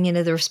loves diving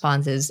into the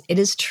responses. It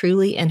is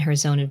truly in her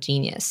zone of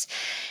genius.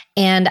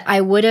 And I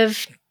would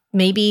have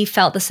maybe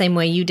felt the same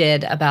way you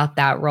did about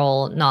that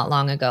role not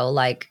long ago,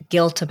 like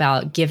guilt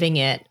about giving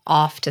it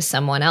off to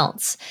someone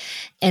else.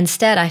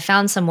 Instead, I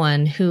found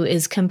someone who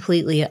is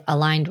completely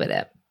aligned with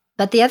it.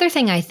 But the other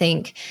thing I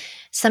think,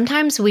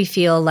 sometimes we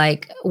feel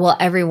like, well,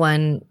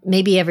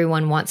 maybe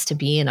everyone wants to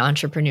be an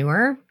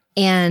entrepreneur.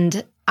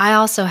 And I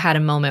also had a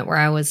moment where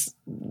I was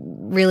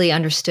really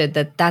understood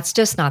that that's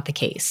just not the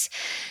case.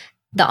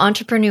 The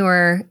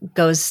entrepreneur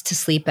goes to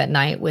sleep at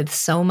night with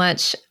so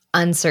much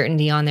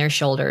uncertainty on their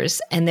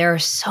shoulders. And there are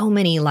so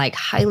many like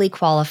highly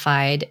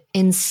qualified,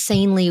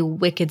 insanely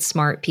wicked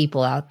smart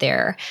people out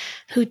there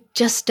who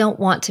just don't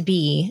want to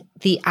be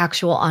the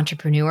actual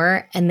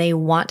entrepreneur, and they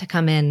want to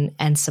come in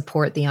and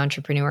support the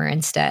entrepreneur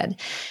instead.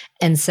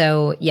 And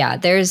so, yeah,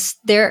 there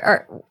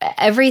are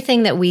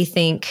everything that we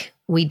think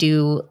we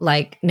do,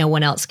 like no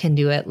one else can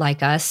do it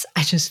like us.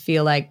 I just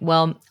feel like,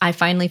 well, I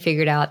finally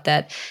figured out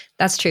that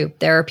that's true.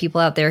 There are people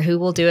out there who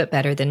will do it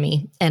better than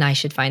me, and I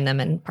should find them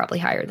and probably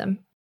hire them.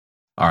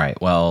 All right.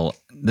 Well,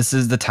 this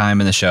is the time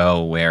in the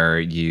show where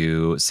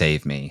you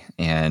save me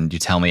and you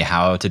tell me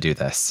how to do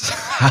this.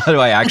 How do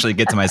I actually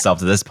get to myself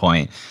to this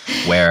point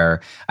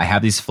where I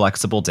have these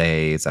flexible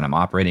days and I'm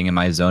operating in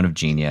my zone of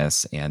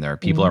genius and there are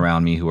people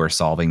around me who are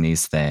solving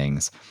these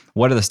things?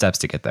 What are the steps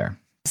to get there?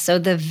 So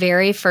the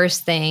very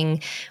first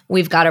thing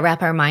we've got to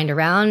wrap our mind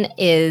around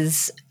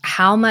is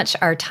how much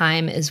our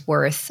time is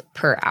worth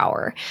per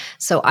hour.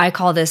 So I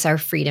call this our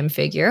freedom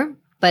figure.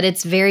 But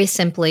it's very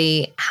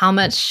simply how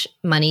much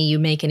money you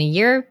make in a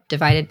year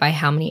divided by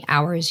how many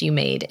hours you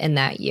made in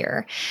that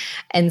year.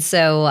 And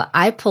so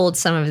I pulled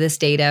some of this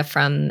data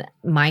from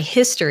my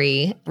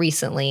history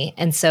recently.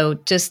 And so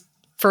just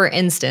for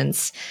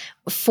instance,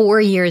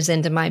 4 years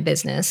into my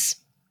business,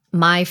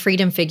 my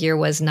freedom figure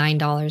was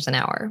 $9 an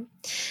hour.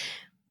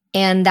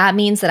 And that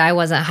means that I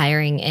wasn't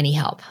hiring any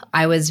help.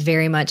 I was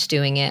very much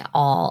doing it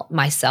all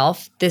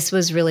myself. This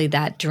was really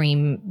that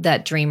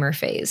dreamer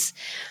phase.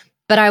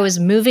 But I was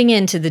moving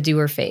into the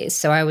doer phase.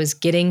 So I was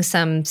getting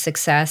some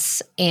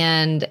success,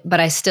 but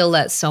I still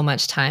let so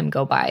much time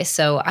go by.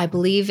 So I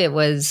believe it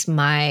was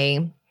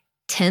my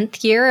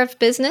 10th year of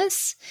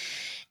business.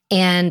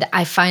 And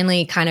I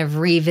finally kind of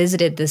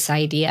revisited this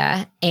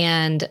idea,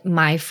 and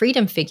my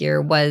freedom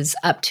figure was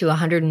up to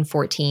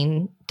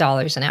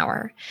 $114 an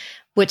hour,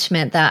 which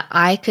meant that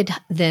I could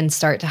then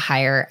start to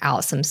hire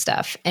out some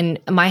stuff. And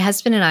my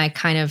husband and I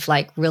kind of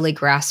like really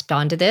grasped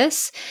onto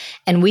this,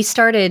 and we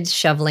started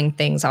shoveling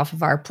things off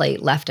of our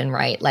plate left and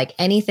right, like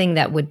anything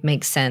that would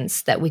make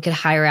sense that we could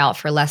hire out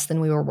for less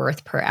than we were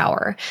worth per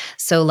hour.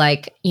 So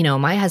like,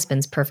 my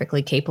husband's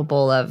perfectly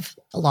capable of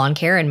lawn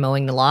care and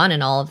mowing the lawn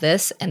and all of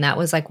this. And that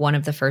was like one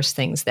of the first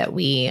things that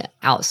we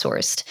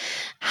outsourced.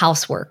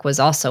 Housework was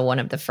also one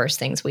of the first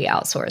things we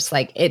outsourced.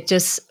 Like it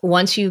just,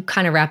 once you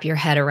kind of wrap your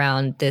head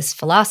around this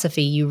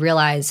philosophy, you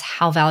realize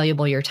how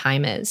valuable your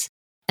time is.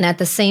 And at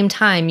the same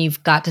time,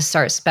 you've got to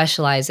start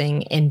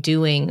specializing in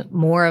doing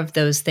more of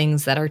those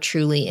things that are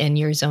truly in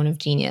your zone of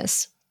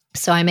genius.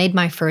 So I made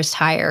my first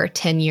hire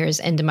 10 years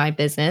into my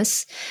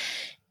business.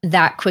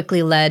 That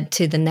quickly led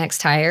to the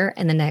next hire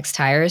and the next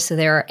hire. So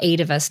there are 8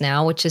 of us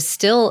now, which is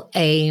still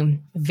a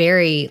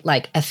very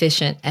like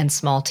efficient and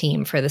small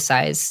team for the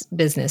size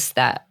business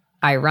that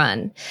I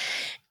run.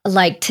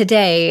 Like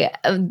today,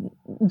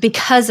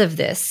 because of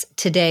this,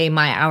 today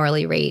my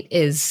hourly rate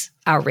is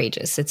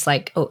outrageous. It's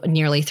like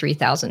nearly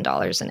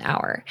 $3,000 an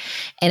hour.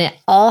 And it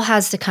all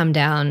has to come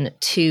down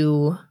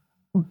to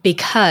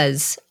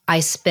because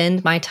I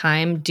spend my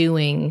time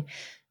doing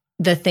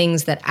the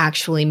things that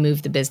actually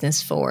move the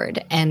business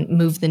forward and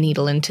move the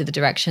needle into the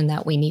direction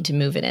that we need to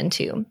move it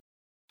into.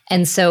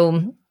 And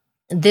so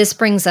this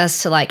brings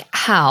us to like,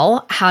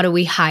 how do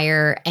we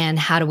hire and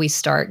how do we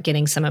start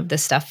getting some of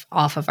this stuff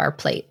off of our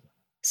plate?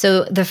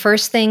 So the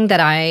first thing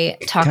that I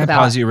talk about— Can I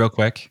pause you real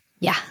quick?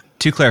 Yeah.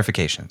 2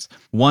 clarifications.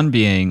 One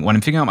being, when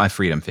I'm figuring out my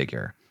freedom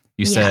figure,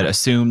 you said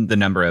assume the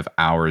number of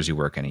hours you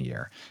work in a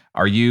year.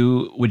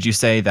 Would you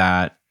say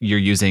that you're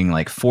using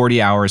like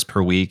 40 hours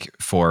per week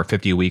for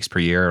 50 weeks per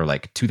year, or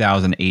like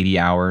 2,080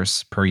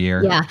 hours per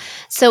year? Yeah.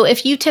 So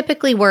if you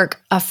typically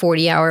work a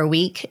 40-hour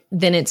week,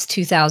 then it's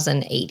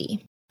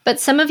 2,080. But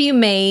some of you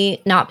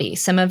may not be.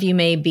 Some of you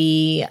may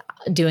be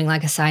doing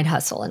like a side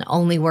hustle and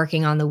only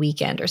working on the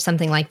weekend or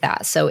something like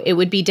that. So it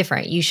would be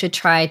different. You should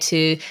try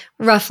to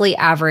roughly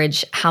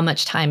average how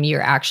much time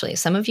you're actually.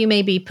 Some of you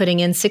may be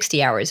putting in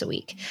 60 hours a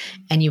week,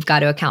 and you've got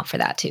to account for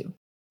that too.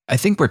 I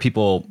think where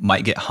people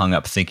might get hung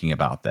up thinking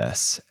about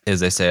this is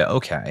they say,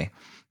 okay,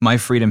 my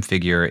freedom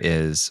figure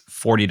is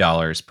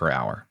 $40 per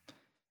hour.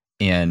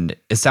 And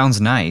it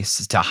sounds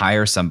nice to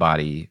hire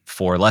somebody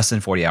for less than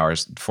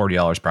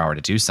 $40 per hour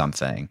to do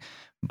something.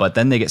 But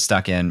then they get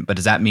stuck in, but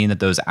does that mean that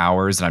those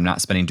hours that I'm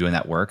not spending doing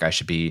that work, I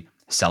should be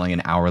selling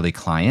an hourly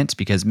client?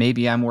 Because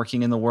maybe I'm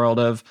working in the world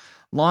of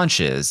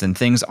launches and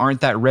things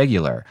aren't that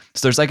regular.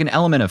 So there's like an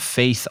element of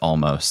faith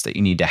almost that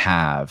you need to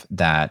have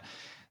that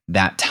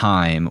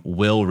time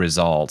will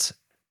result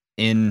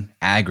in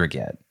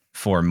aggregate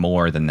for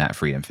more than that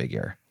freedom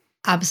figure.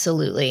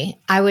 Absolutely.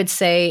 I would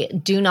say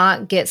do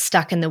not get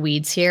stuck in the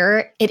weeds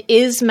here. It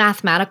is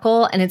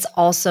mathematical and it's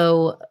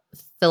also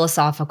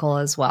philosophical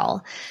as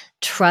well.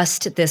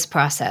 Trust this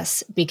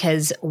process,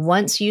 because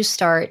once you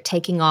start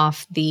taking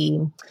off the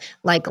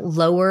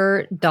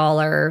lower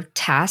dollar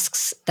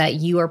tasks that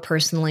you are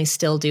personally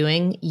still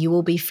doing, you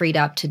will be freed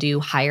up to do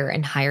higher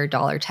and higher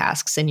dollar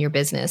tasks in your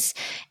business.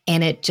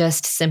 And it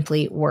just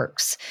simply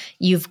works.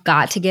 You've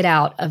got to get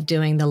out of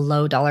doing the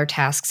low dollar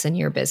tasks in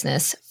your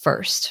business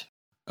first.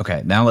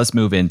 Okay, now let's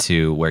move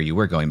into where you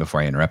were going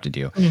before I interrupted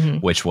you,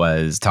 which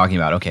was talking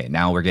about, okay,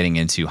 now we're getting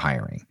into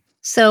hiring.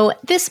 So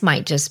this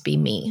might just be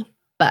me,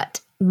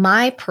 but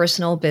my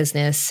personal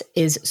business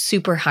is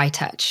super high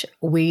touch.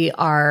 We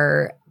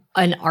are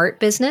an art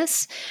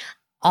business.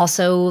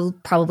 Also,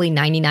 probably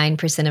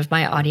 99% of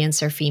my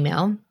audience are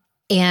female.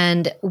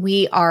 And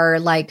we are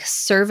like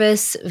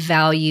service,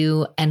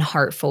 value, and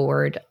heart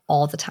forward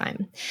all the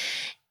time.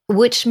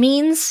 Which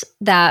means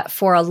that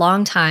for a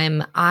long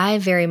time, I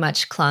very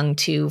much clung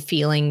to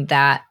feeling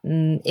that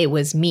it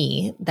was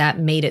me that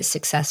made it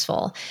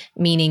successful,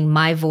 meaning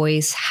my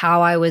voice,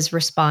 how I was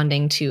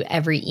responding to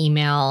every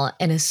email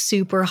in a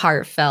super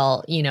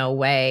heartfelt,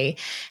 way,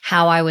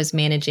 how I was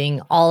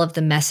managing all of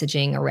the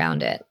messaging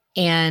around it.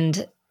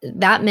 And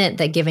that meant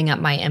that giving up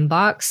my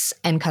inbox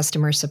and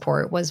customer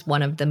support was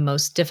one of the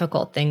most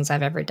difficult things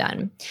I've ever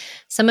done.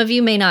 Some of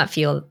you may not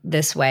feel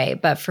this way,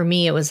 but for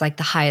me, it was like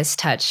the highest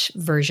touch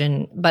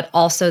version, but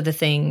also the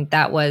thing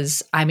that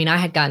was, I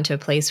had gotten to a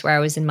place where I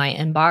was in my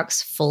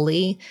inbox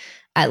fully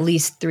at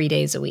least 3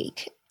 days a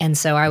week. And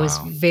so I was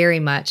very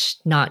much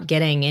not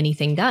getting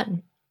anything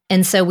done.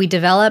 And so we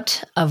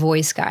developed a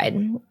voice guide.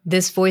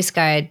 This voice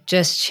guide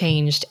just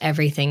changed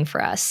everything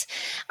for us.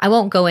 I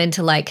won't go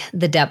into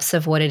the depths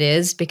of what it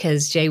is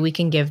because Jay, we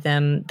can give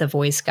them the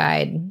voice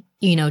guide,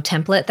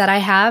 template that I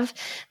have.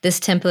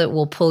 This template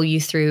will pull you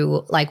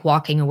through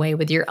walking away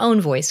with your own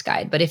voice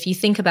guide. But if you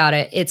think about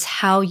it, it's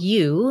how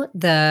you,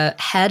 the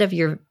head of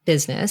your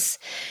business,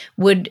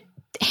 would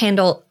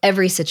handle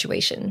every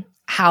situation.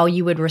 How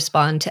you would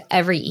respond to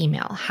every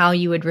email, how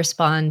you would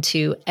respond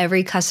to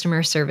every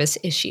customer service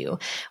issue.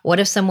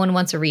 What if someone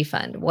wants a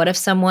refund? What if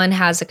someone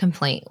has a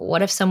complaint?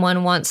 What if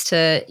someone wants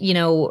to,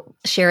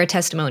 share a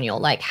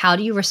testimonial? How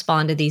do you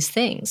respond to these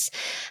things?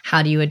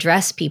 How do you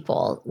address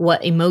people?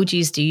 What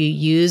emojis do you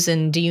use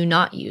and do you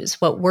not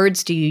use? What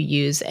words do you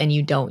use and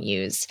you don't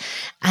use?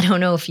 I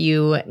don't know if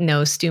you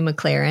know Stu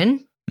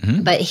McLaren,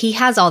 but he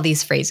has all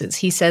these phrases.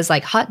 He says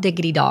hot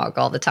diggity dog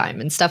all the time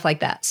and stuff like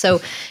that.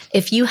 So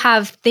if you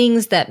have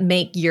things that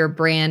make your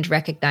brand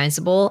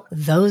recognizable,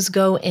 those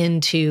go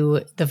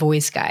into the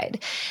voice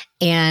guide.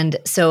 And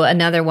so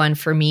another one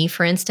for me,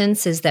 for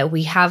instance, is that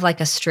we have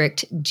a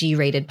strict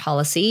G-rated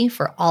policy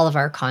for all of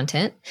our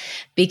content,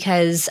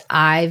 because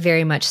I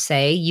very much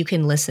say you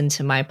can listen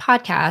to my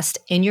podcast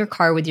in your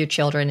car with your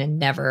children and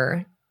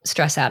never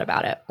stress out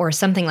about it or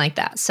something like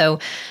that. So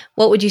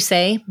what would you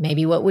say?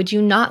 Maybe what would you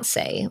not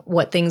say?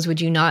 What things would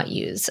you not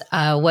use?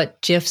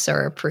 What GIFs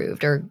are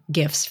approved, or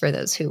GIFs for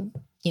those who,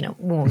 we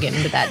won't get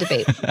into that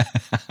debate.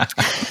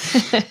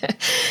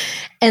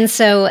 And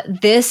so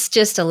this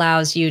just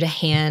allows you to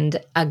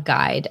hand a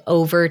guide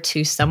over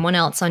to someone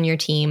else on your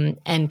team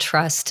and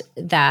trust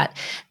that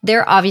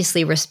they're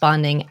obviously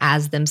responding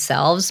as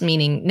themselves,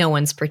 meaning no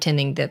one's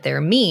pretending that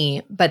they're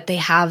me, but they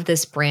have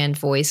this brand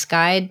voice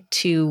guide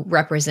to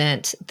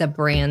represent the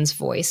brand's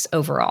voice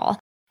overall.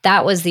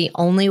 That was the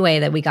only way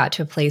that we got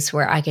to a place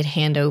where I could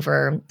hand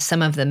over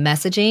some of the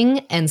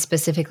messaging and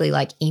specifically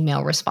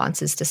email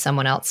responses to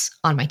someone else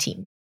on my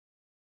team.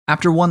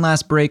 After one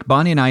last break,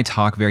 Bonnie and I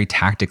talk very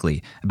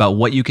tactically about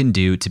what you can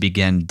do to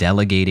begin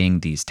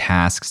delegating these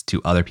tasks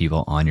to other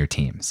people on your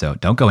team. So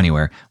don't go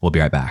anywhere. We'll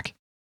be right back.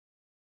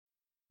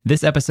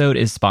 This episode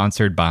is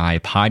sponsored by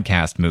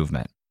Podcast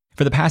Movement.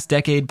 For the past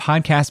decade,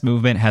 Podcast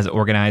Movement has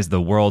organized the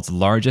world's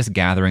largest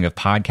gathering of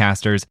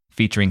podcasters,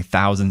 featuring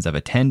thousands of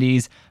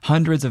attendees,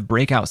 hundreds of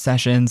breakout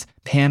sessions,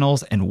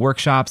 panels, and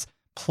workshops,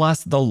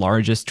 plus the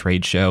largest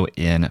trade show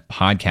in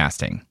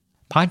podcasting.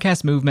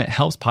 Podcast Movement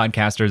helps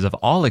podcasters of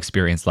all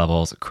experience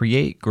levels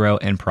create, grow,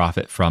 and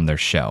profit from their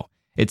show.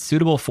 It's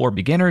suitable for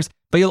beginners,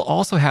 but you'll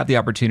also have the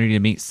opportunity to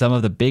meet some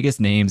of the biggest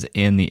names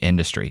in the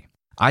industry.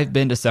 I've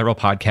been to several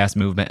Podcast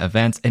Movement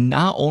events, and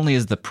not only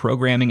is the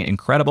programming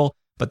incredible,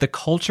 but the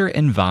culture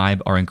and vibe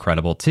are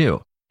incredible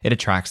too. It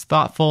attracts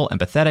thoughtful,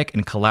 empathetic,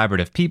 and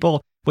collaborative people,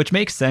 which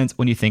makes sense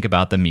when you think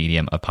about the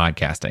medium of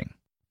podcasting.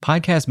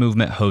 Podcast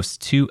Movement hosts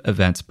 2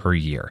 events per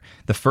year.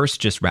 The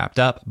first just wrapped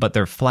up, but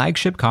their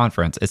flagship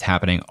conference is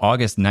happening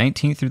August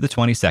 19th through the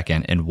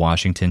 22nd in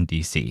Washington,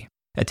 D.C.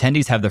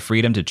 Attendees have the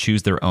freedom to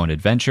choose their own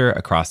adventure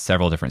across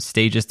several different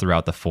stages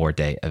throughout the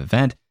 4-day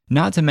event,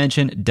 not to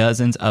mention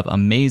dozens of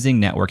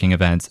amazing networking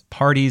events,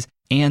 parties,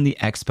 and the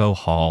expo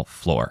hall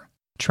floor.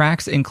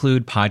 Tracks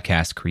include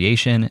podcast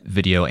creation,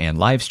 video and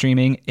live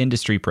streaming,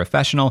 industry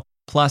professional,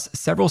 plus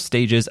several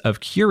stages of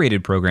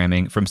curated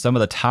programming from some of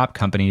the top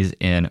companies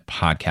in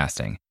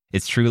podcasting.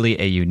 It's truly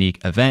a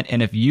unique event,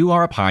 and if you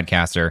are a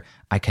podcaster,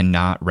 I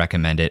cannot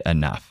recommend it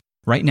enough.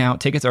 Right now,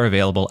 tickets are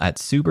available at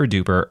super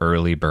duper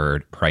early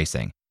bird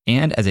pricing.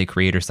 And as a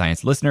Creator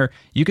Science listener,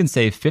 you can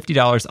save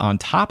 $50 on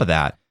top of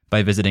that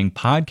by visiting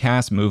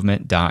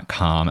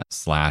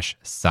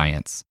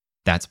podcastmovement.com/science.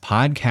 That's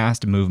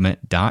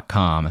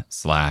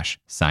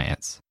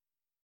podcastmovement.com/science.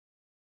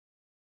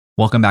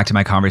 Welcome back to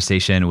my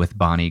conversation with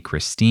Bonnie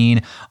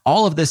Christine.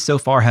 All of this so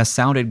far has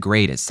sounded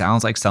great. It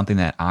sounds like something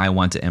that I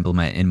want to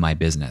implement in my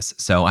business.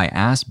 So I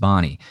asked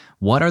Bonnie,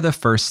 what are the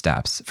first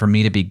steps for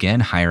me to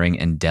begin hiring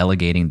and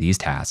delegating these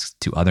tasks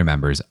to other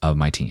members of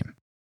my team?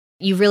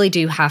 You really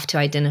do have to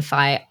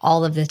identify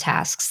all of the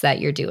tasks that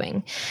you're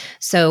doing.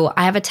 So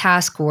I have a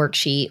task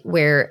worksheet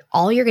where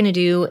all you're going to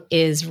do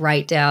is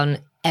write down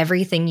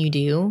everything you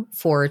do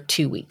for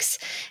 2 weeks.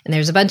 And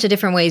there's a bunch of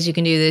different ways you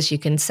can do this. You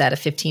can set a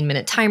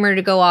 15-minute timer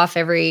to go off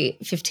every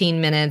 15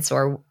 minutes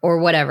or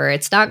whatever.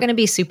 It's not going to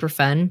be super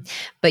fun,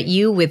 but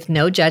you, with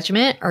no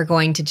judgment, are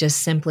going to just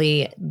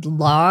simply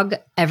log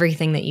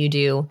everything that you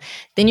do.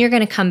 Then you're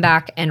going to come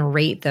back and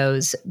rate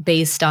those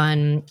based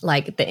on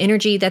like the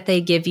energy that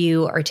they give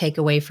you or take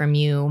away from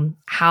you,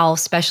 how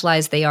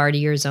specialized they are to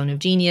your zone of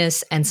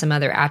genius, and some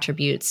other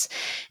attributes.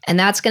 And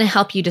that's going to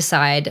help you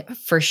decide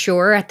for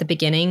sure at the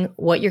beginning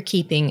what you're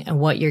keeping and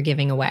what you're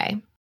giving away.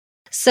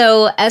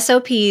 So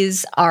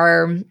SOPs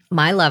are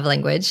my love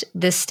language.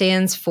 This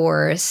stands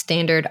for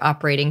Standard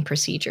Operating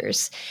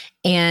Procedures.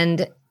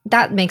 And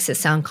that makes it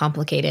sound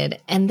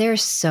complicated. And they're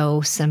so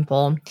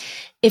simple.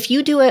 If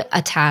you do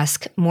a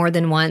task more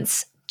than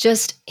once,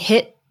 just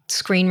hit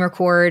screen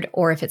record,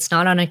 or if it's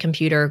not on a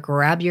computer,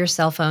 grab your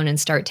cell phone and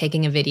start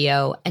taking a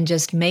video and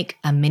just make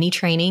a mini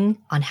training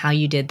on how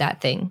you did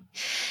that thing.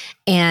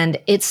 And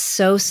it's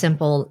so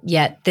simple,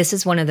 yet this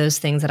is one of those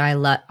things that I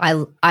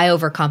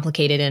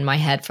overcomplicated in my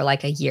head for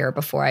like a year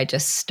before I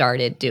just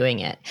started doing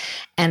it.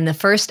 And the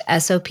first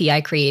SOP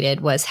I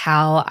created was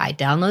how I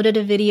downloaded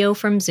a video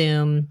from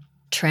Zoom,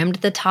 trimmed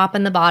the top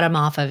and the bottom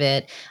off of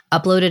it,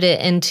 uploaded it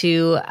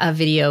into a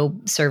video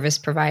service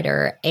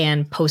provider,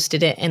 and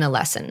posted it in a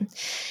lesson.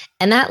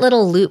 And that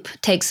little loop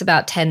takes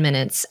about 10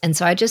 minutes. And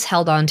so I just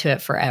held on to it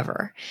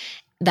forever.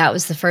 That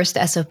was the first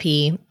SOP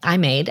I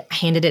made,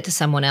 handed it to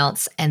someone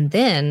else. And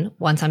then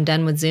once I'm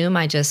done with Zoom,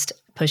 I just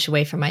push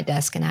away from my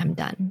desk and I'm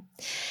done.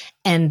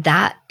 And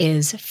that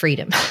is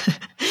freedom.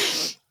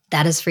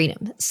 That is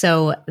freedom.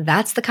 So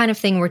that's the kind of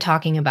thing we're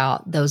talking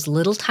about, those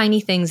little tiny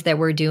things that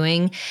we're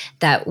doing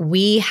that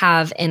we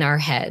have in our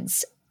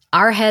heads.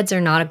 Our heads are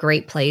not a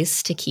great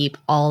place to keep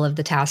all of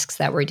the tasks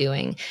that we're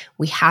doing.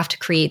 We have to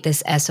create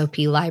this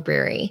SOP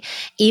library.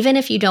 Even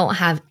if you don't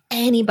have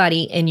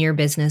anybody in your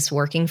business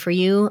working for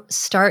you,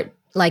 start.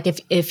 Like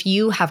if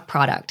you have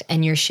product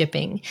and you're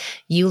shipping,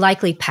 you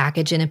likely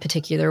package in a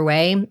particular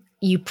way.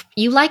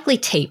 You likely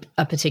tape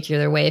a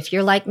particular way. If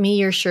you're like me,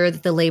 you're sure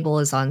that the label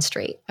is on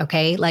straight,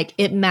 okay? Like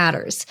it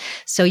matters.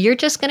 So you're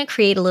just going to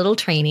create a little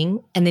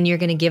training and then you're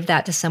going to give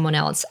that to someone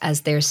else as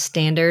their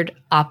standard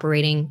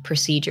operating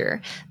procedure,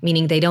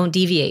 meaning they don't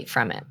deviate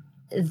from it.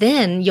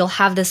 Then you'll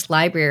have this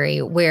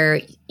library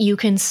where you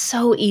can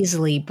so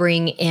easily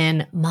bring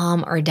in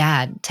mom or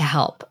dad to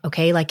help,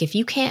 okay? Like if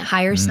you can't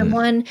hire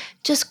someone,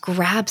 just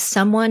grab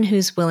someone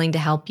who's willing to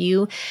help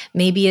you.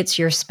 Maybe it's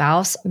your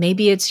spouse,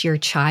 maybe it's your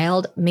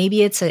child,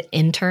 maybe it's an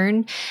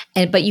intern,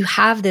 but you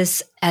have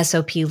this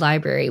SOP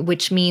library,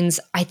 which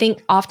means I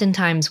think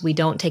oftentimes we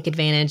don't take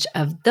advantage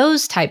of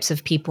those types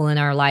of people in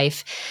our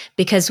life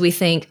because we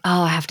think,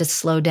 oh, I have to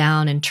slow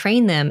down and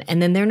train them.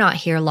 And then they're not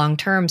here long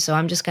term. So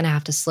I'm just going to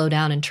have to slow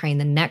down and train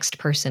the next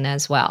person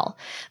as well.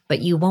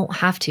 But you won't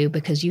have to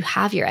because you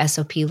have your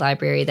SOP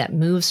library that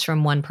moves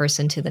from one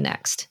person to the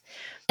next.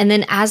 And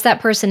then as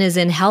that person is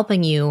in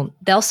helping you,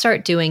 they'll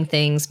start doing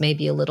things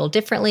maybe a little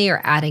differently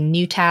or adding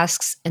new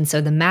tasks. And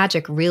so the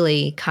magic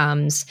really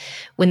comes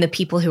when the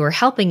people who are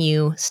helping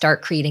you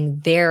start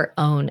creating their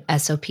own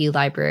SOP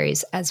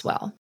libraries as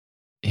well.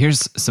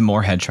 Here's some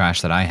more head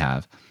trash that I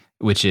have,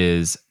 which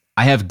is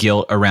I have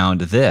guilt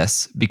around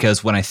this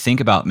because when I think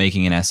about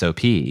making an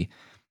SOP,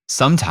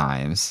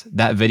 sometimes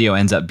that video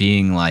ends up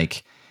being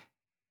like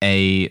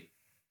a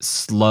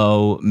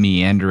slow,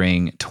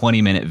 meandering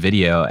 20-minute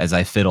video as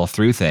I fiddle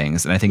through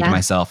things. And I think to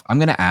myself, I'm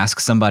going to ask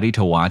somebody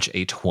to watch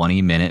a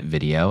 20-minute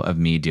video of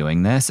me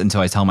doing this. And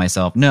so I tell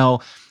myself, no,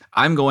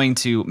 I'm going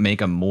to make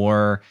a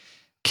more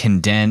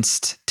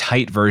condensed,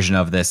 tight version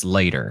of this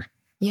later.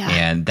 Yeah.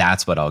 And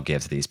that's what I'll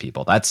give to these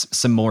people. That's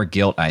some more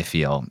guilt I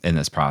feel in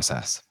this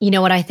process. You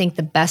know what I think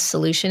the best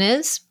solution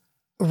is?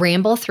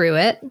 Ramble through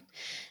it.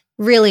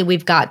 really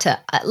we've got to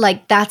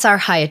like, that's our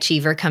high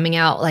achiever coming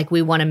out. Like,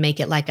 we want to make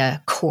it like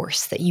a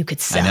course that you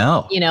could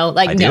sell. I know.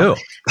 Like, I no,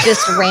 do.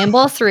 just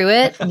ramble through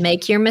it,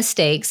 make your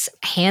mistakes,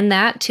 hand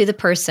that to the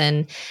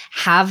person,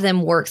 have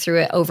them work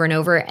through it over and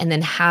over, and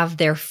then have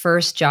their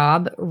first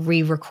job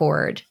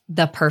re-record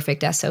the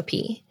perfect SOP.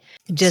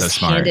 Just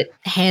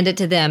hand it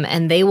to them,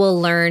 and they will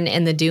learn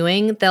in the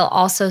doing. They'll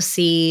also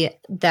see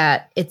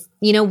that it's,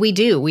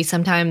 we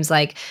sometimes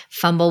like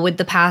fumble with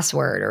the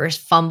password or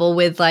fumble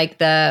with like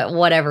the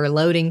whatever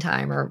loading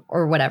time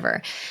or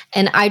whatever.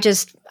 And I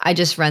just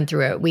run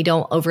through it. We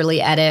don't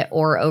overly edit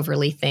or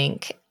overly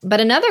think.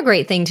 But another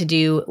great thing to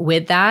do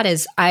with that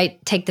is I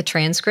take the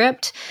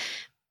transcript,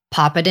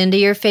 pop it into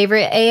your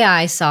favorite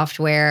AI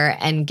software,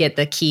 and get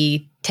the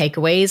key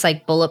takeaways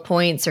like bullet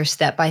points or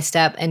step by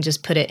step, and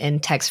just put it in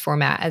text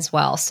format as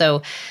well.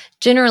 So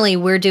generally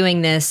we're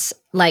doing this,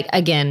 like,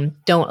 again,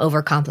 don't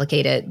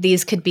overcomplicate it.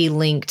 These could be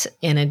linked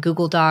in a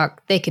Google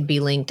Doc. They could be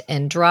linked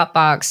in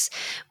Dropbox.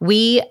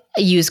 We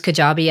use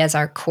Kajabi as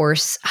our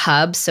course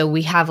hub. So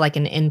we have like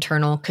an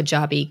internal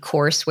Kajabi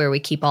course where we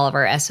keep all of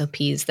our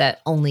SOPs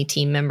that only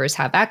team members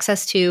have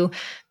access to,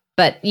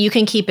 but you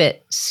can keep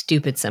it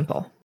stupid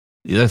simple.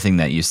 The other thing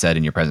that you said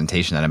in your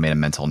presentation that I made a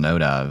mental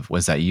note of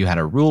was that you had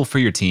a rule for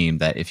your team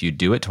that if you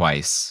do it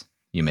twice,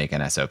 you make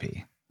an SOP.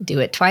 Do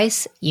it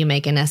twice, you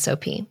make an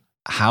SOP.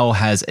 How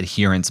has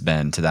adherence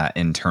been to that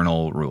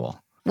internal rule?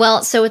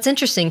 Well, so it's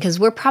interesting because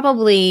we're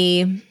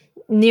probably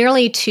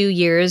nearly 2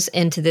 years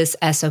into this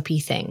SOP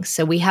thing.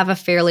 So we have a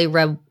fairly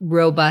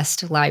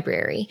robust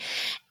library.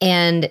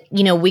 And,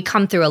 we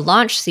come through a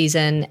launch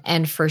season,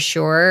 and for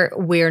sure,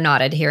 we're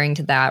not adhering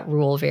to that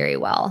rule very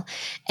well.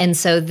 And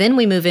so then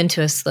we move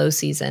into a slow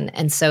season.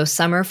 And so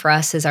summer for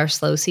us is our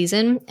slow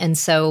season. And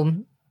so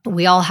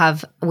we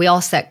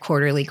all set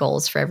quarterly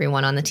goals for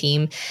everyone on the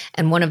team.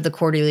 And one of the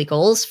quarterly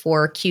goals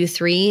for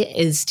Q3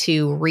 is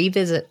to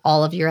revisit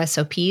all of your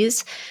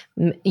SOPs,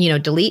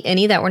 delete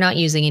any that we're not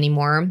using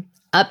anymore,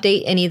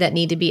 update any that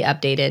need to be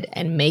updated,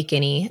 and make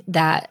any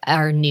that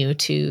are new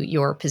to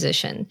your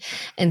position.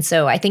 And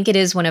so I think it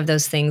is one of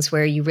those things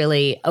where you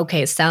really,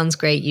 okay, it sounds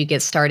great. You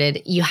get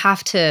started. You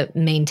have to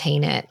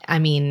maintain it. I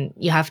mean,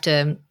 you have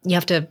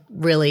to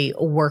really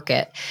work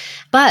it.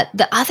 But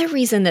the other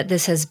reason that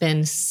this has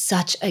been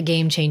such a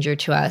game changer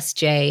to us,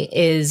 Jay,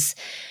 is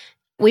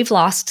we've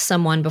lost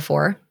someone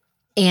before,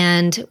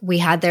 and we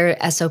had their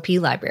SOP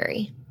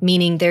library,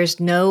 meaning there's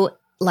no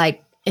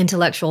like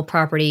intellectual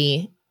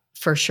property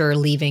for sure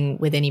leaving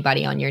with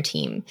anybody on your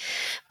team.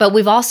 But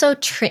we've also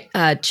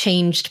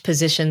changed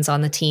positions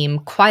on the team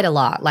quite a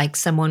lot. Like,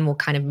 someone will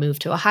kind of move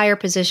to a higher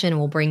position,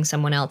 we'll bring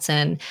someone else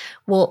in.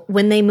 Well,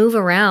 when they move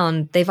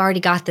around, they've already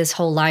got this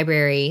whole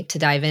library to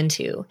dive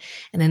into.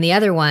 And then the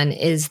other one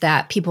is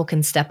that people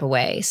can step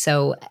away.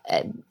 So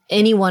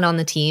anyone on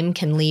the team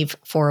can leave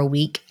for a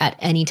week at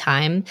any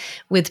time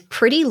with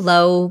pretty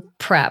low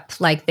prep.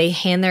 Like, they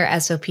hand their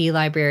SOP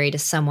library to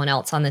someone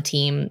else on the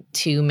team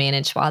to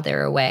manage while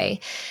they're away.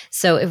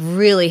 So it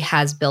really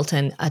has built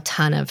in a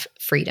ton of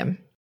freedom.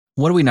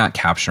 What are we not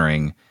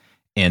capturing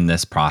in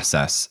this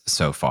process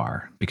so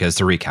far? Because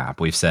to recap,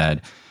 we've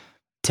said,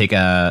 take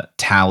a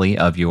tally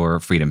of your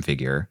freedom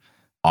figure,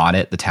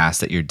 audit the tasks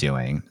that you're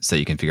doing so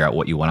you can figure out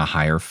what you want to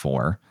hire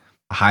for.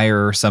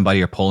 Hire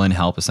somebody or pull in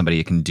help with somebody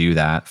who can do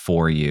that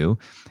for you.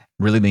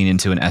 Really lean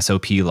into an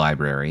SOP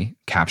library,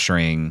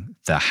 capturing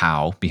the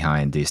how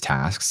behind these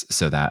tasks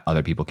so that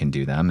other people can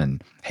do them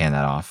and hand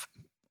that off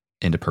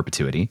into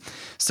perpetuity.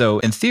 So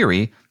in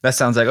theory, that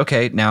sounds like,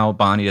 okay, now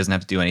Bonnie doesn't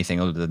have to do anything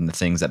other than the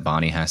things that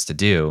Bonnie has to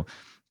do.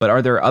 But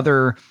are there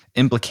other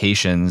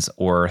implications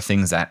or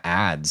things that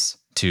adds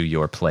to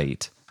your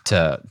plate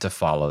to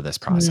follow this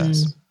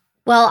process?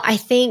 Well, I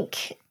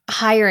think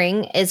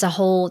hiring is a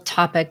whole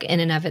topic in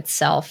and of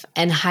itself,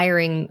 and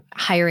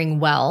hiring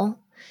well,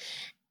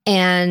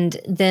 and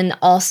then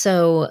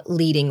also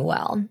leading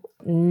well.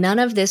 None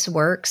of this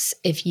works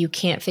if you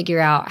can't figure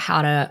out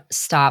how to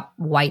stop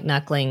white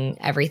knuckling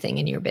everything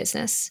in your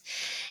business.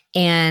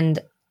 And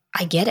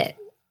I get it.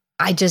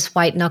 I just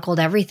white knuckled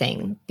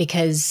everything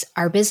because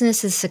our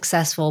business is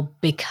successful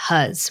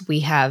because we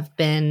have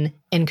been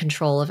in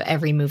control of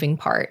every moving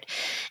part.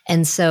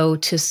 And so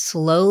to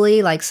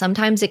slowly, like,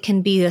 sometimes it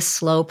can be a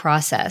slow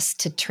process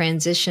to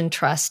transition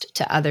trust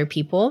to other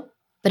people,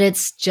 but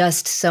it's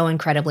just so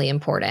incredibly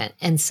important.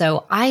 And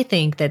so I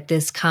think that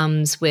this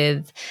comes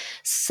with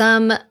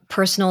some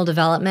personal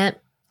development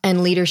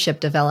and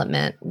leadership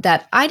development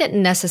that I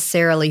didn't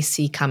necessarily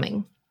see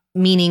coming.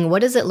 Meaning,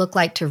 what does it look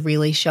like to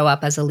really show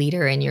up as a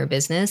leader in your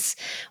business?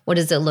 What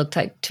does it look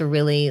like to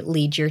really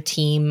lead your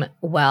team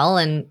well?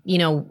 And,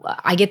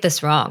 I get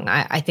this wrong.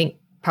 I think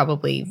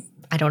probably,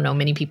 I don't know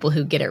many people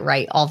who get it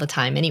right all the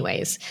time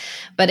anyways.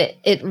 But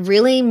it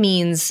really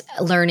means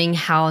learning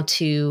how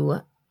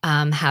to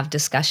have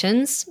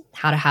discussions,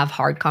 how to have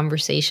hard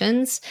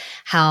conversations,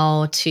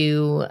 how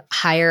to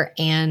hire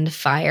and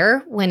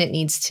fire when it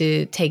needs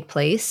to take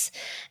place.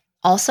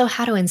 Also,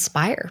 how to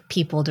inspire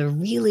people to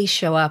really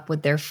show up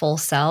with their full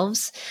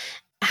selves,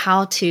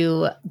 how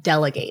to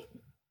delegate.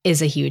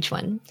 is a huge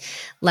one.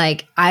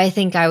 Like, I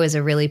think I was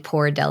a really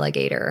poor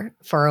delegator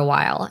for a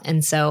while.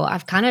 And so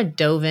I've kind of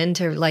dove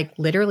into like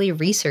literally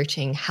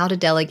researching how to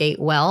delegate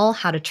well,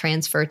 how to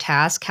transfer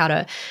tasks, how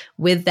to,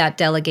 with that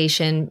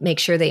delegation, make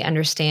sure they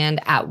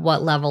understand at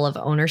what level of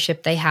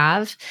ownership they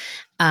have,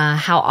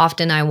 how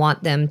often I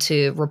want them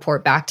to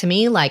report back to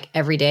me, like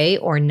every day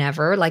or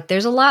never. Like,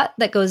 there's a lot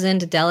that goes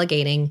into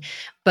delegating.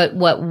 But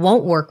what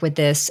won't work with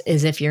this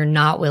is if you're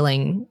not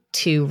willing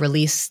to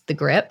release the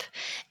grip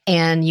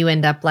and you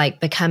end up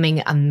like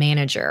becoming a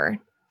manager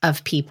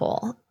of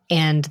people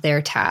and their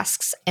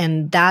tasks.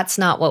 And that's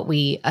not what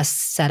we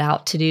set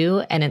out to do.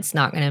 And it's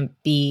not going to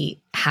be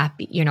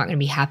happy. You're not going to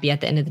be happy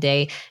at the end of the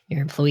day.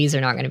 Your employees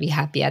are not going to be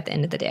happy at the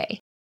end of the day.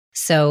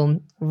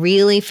 So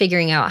really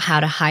figuring out how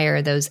to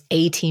hire those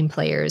A-team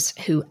players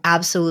who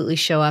absolutely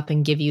show up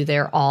and give you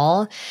their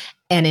all.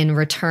 And in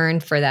return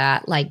for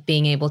that, like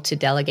being able to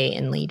delegate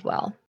and lead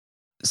well.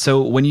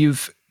 So when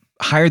you've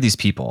hired these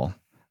people,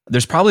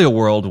 there's probably a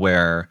world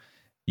where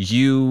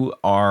you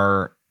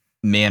are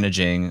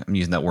managing, I'm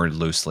using that word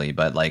loosely,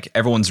 but like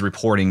everyone's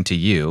reporting to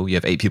you. You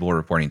have 8 people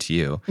reporting to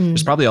you.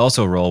 There's probably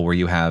also a role where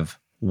you have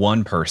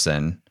one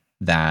person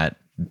that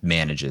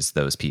manages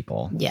those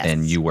people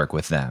and you work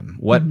with them.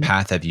 What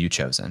path have you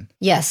chosen?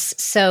 Yes.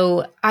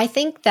 So I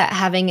think that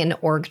having an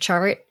org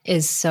chart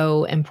is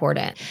so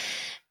important.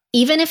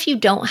 Even if you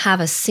don't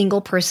have a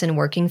single person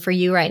working for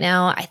you right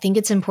now, I think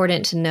it's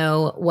important to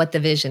know what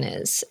the vision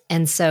is.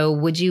 And so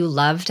would you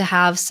love to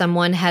have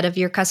someone head of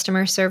your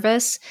customer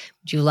service?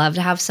 Would you love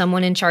to have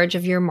someone in charge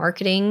of your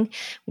marketing?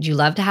 Would you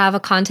love to have a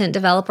content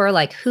developer?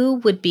 Like, who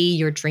would be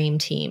your dream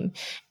team?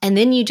 And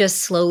then you just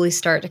slowly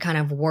start to kind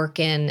of work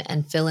in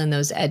and fill in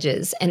those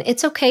edges. And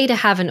it's okay to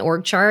have an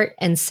org chart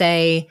and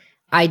say,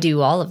 I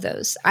do all of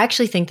those. I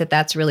actually think that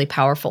that's really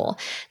powerful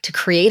to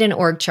create an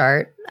org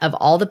chart of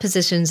all the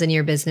positions in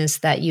your business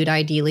that you'd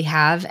ideally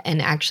have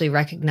and actually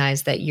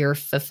recognize that you're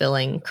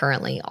fulfilling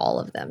currently all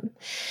of them.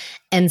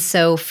 And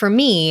so for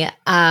me,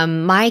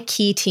 my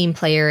key team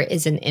player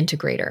is an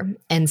integrator.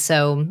 And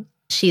so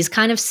she's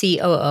kind of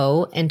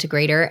COO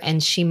integrator,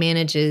 and she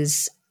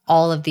manages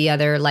all of the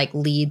other like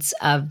leads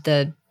of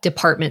the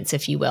departments,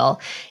 if you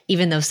will,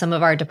 even though some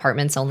of our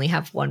departments only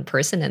have one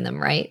person in them,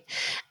 right?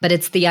 But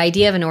it's the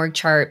idea of an org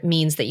chart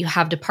means that you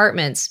have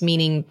departments,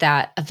 meaning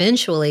that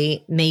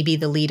eventually maybe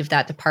the lead of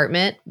that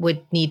department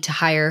would need to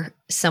hire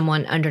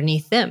someone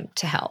underneath them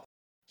to help.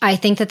 I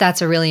think that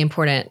that's a really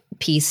important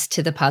piece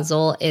to the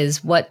puzzle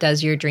is what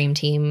does your dream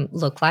team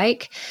look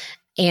like?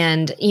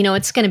 And, you know,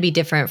 it's going to be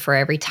different for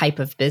every type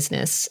of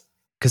business.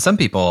 Because some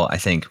people, I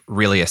think,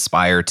 really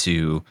aspire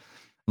to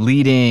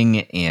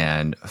leading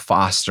and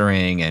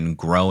fostering and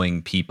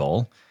growing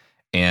people.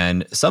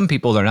 And some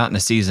people are not in a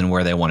season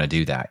where they want to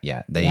do that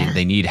yet.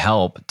 They need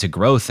help to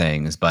grow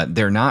things, but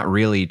they're not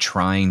really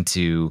trying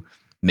to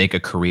make a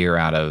career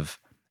out of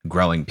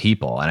growing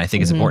people. And I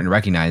think it's important to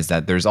recognize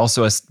that there's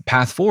also a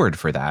path forward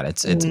for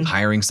that. It's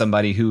hiring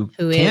somebody who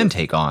can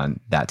take on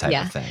that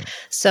type of thing.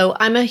 So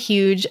I'm a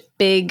huge,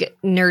 big,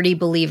 nerdy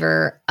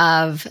believer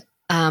of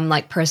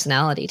like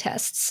personality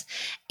tests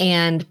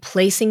and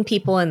placing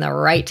people in the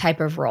right type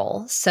of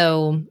role.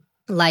 So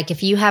like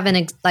if you have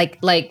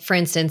like for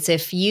instance,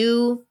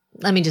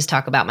 let me just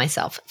talk about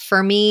myself.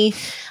 For me,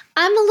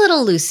 I'm a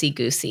little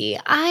loosey-goosey.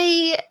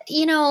 I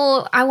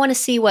want to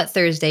see what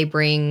Thursday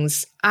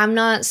brings. I'm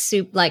not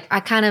I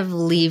kind of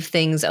leave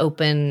things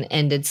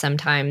open-ended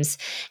sometimes.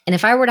 And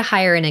if I were to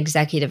hire an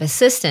executive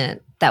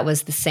assistant that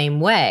was the same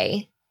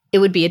way, it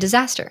would be a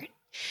disaster.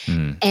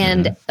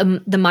 And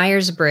the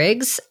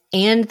Myers-Briggs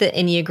and the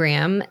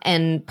Enneagram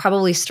and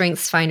probably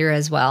StrengthsFinder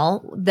as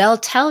well, they'll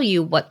tell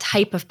you what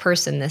type of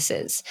person this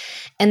is.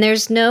 And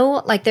there's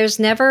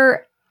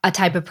never a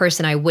type of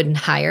person I wouldn't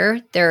hire.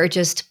 There are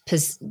just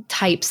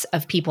types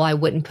of people I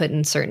wouldn't put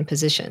in certain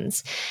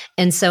positions.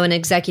 And so an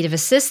executive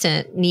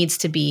assistant needs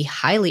to be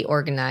highly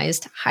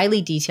organized,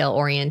 highly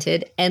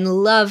detail-oriented,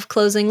 and love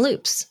closing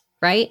loops.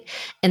 Right?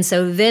 And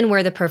so then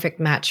we're the perfect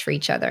match for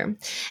each other.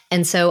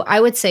 And so I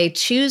would say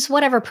choose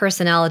whatever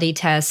personality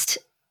test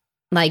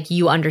like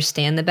you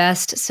understand the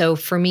best. So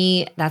for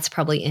me, that's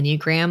probably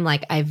Enneagram.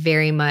 Like I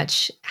very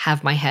much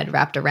have my head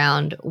wrapped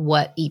around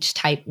what each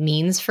type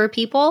means for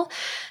people.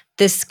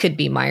 This could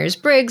be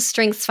Myers-Briggs,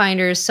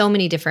 StrengthsFinder, so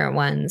many different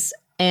ones.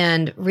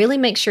 And really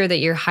make sure that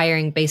you're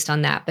hiring based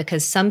on that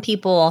because some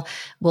people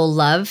will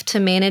love to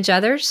manage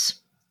others.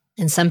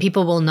 And some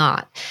people will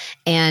not.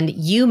 And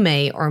you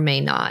may or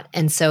may not.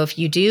 And so if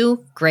you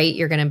do, great,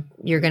 you're going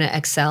to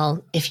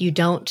excel. If you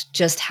don't,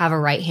 just have a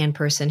right-hand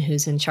person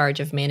who's in charge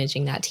of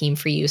managing that team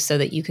for you so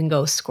that you can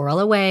go squirrel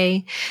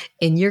away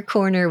in your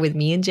corner with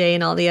me and Jay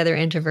and all the other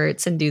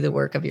introverts and do the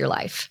work of your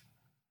life.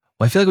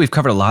 Well, I feel like we've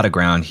covered a lot of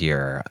ground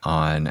here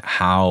on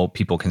how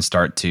people can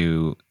start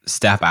to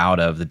step out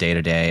of the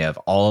day-to-day of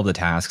all of the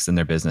tasks in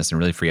their business and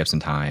really free up some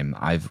time.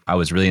 I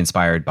was really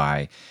inspired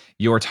by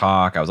your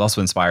talk. I was also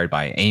inspired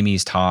by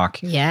Amy's talk.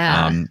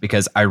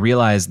 Because I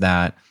realized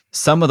that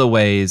some of the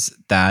ways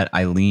that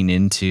I lean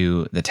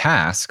into the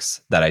tasks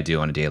that I do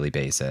on a daily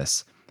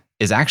basis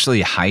is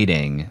actually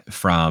hiding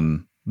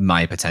from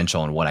my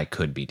potential and what I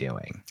could be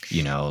doing.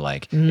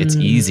 It's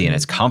easy and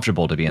it's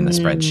comfortable to be in the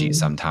spreadsheet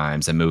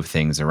sometimes and move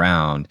things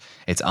around.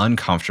 It's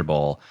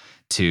uncomfortable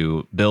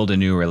to build a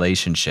new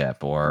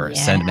relationship or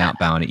send an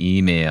outbound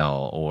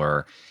email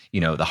or,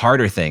 the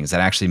harder things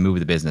that actually move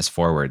the business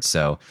forward.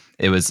 So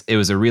it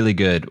was a really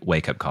good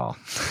wake-up call.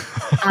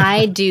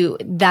 I do.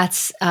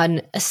 That's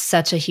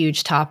such a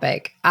huge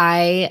topic.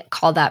 I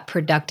call that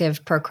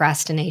productive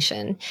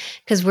procrastination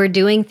because we're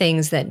doing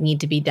things that need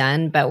to be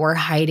done, but we're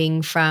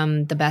hiding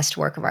from the best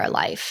work of our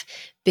life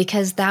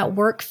because that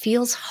work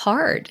feels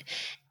hard.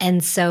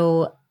 And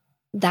so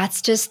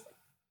that's just,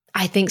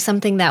 I think,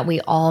 something that we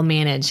all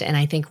manage. And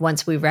I think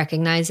once we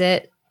recognize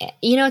it,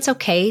 it's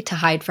okay to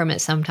hide from it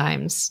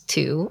sometimes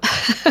too.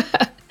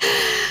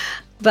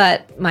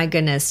 But my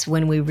goodness,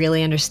 when we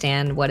really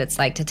understand what it's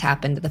like to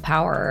tap into the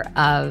power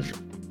of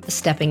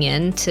stepping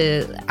out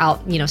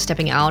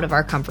of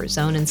our comfort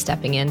zone and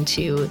stepping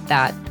into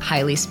that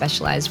highly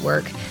specialized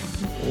work,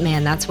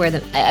 man, that's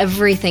where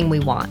everything we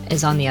want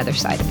is on the other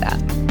side of that.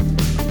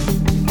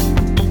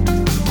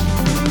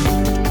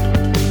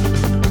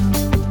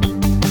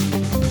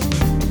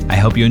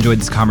 I hope you enjoyed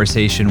this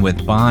conversation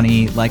with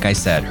Bonnie. Like I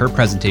said, her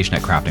presentation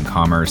at Craft and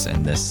Commerce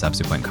and this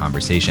subsequent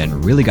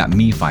conversation really got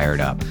me fired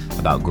up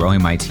about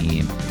growing my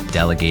team,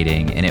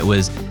 delegating, and it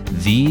was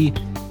the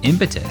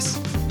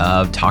impetus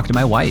of talking to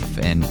my wife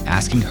and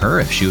asking her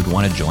if she would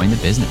want to join the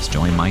business,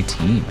 join my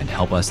team, and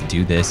help us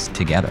do this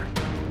together.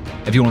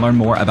 If you want to learn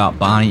more about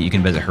Bonnie, you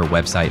can visit her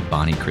website,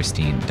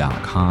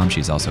 bonniechristine.com.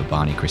 She's also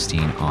Bonnie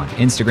Christine on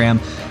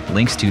Instagram.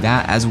 Links to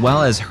that, as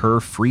well as her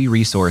free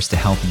resource to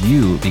help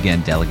you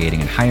begin delegating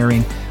and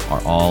hiring,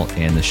 are all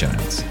in the show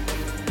notes.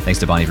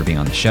 Thanks to Bonnie for being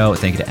on the show.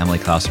 Thank you to Emily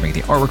Klaus for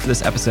making the artwork for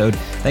this episode.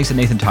 Thanks to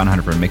Nathan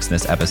Tonhunter for mixing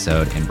this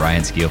episode, and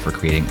Brian Skeel for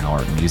creating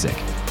our music.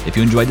 If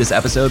you enjoyed this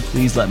episode,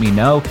 please let me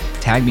know.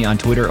 Tag me on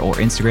Twitter or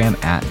Instagram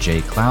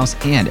 @jklaus.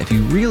 And if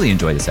you really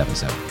enjoyed this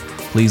episode,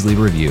 please leave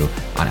a review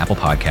on Apple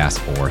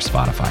Podcasts or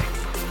Spotify.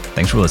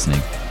 Thanks for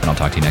listening, and I'll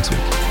talk to you next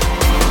week.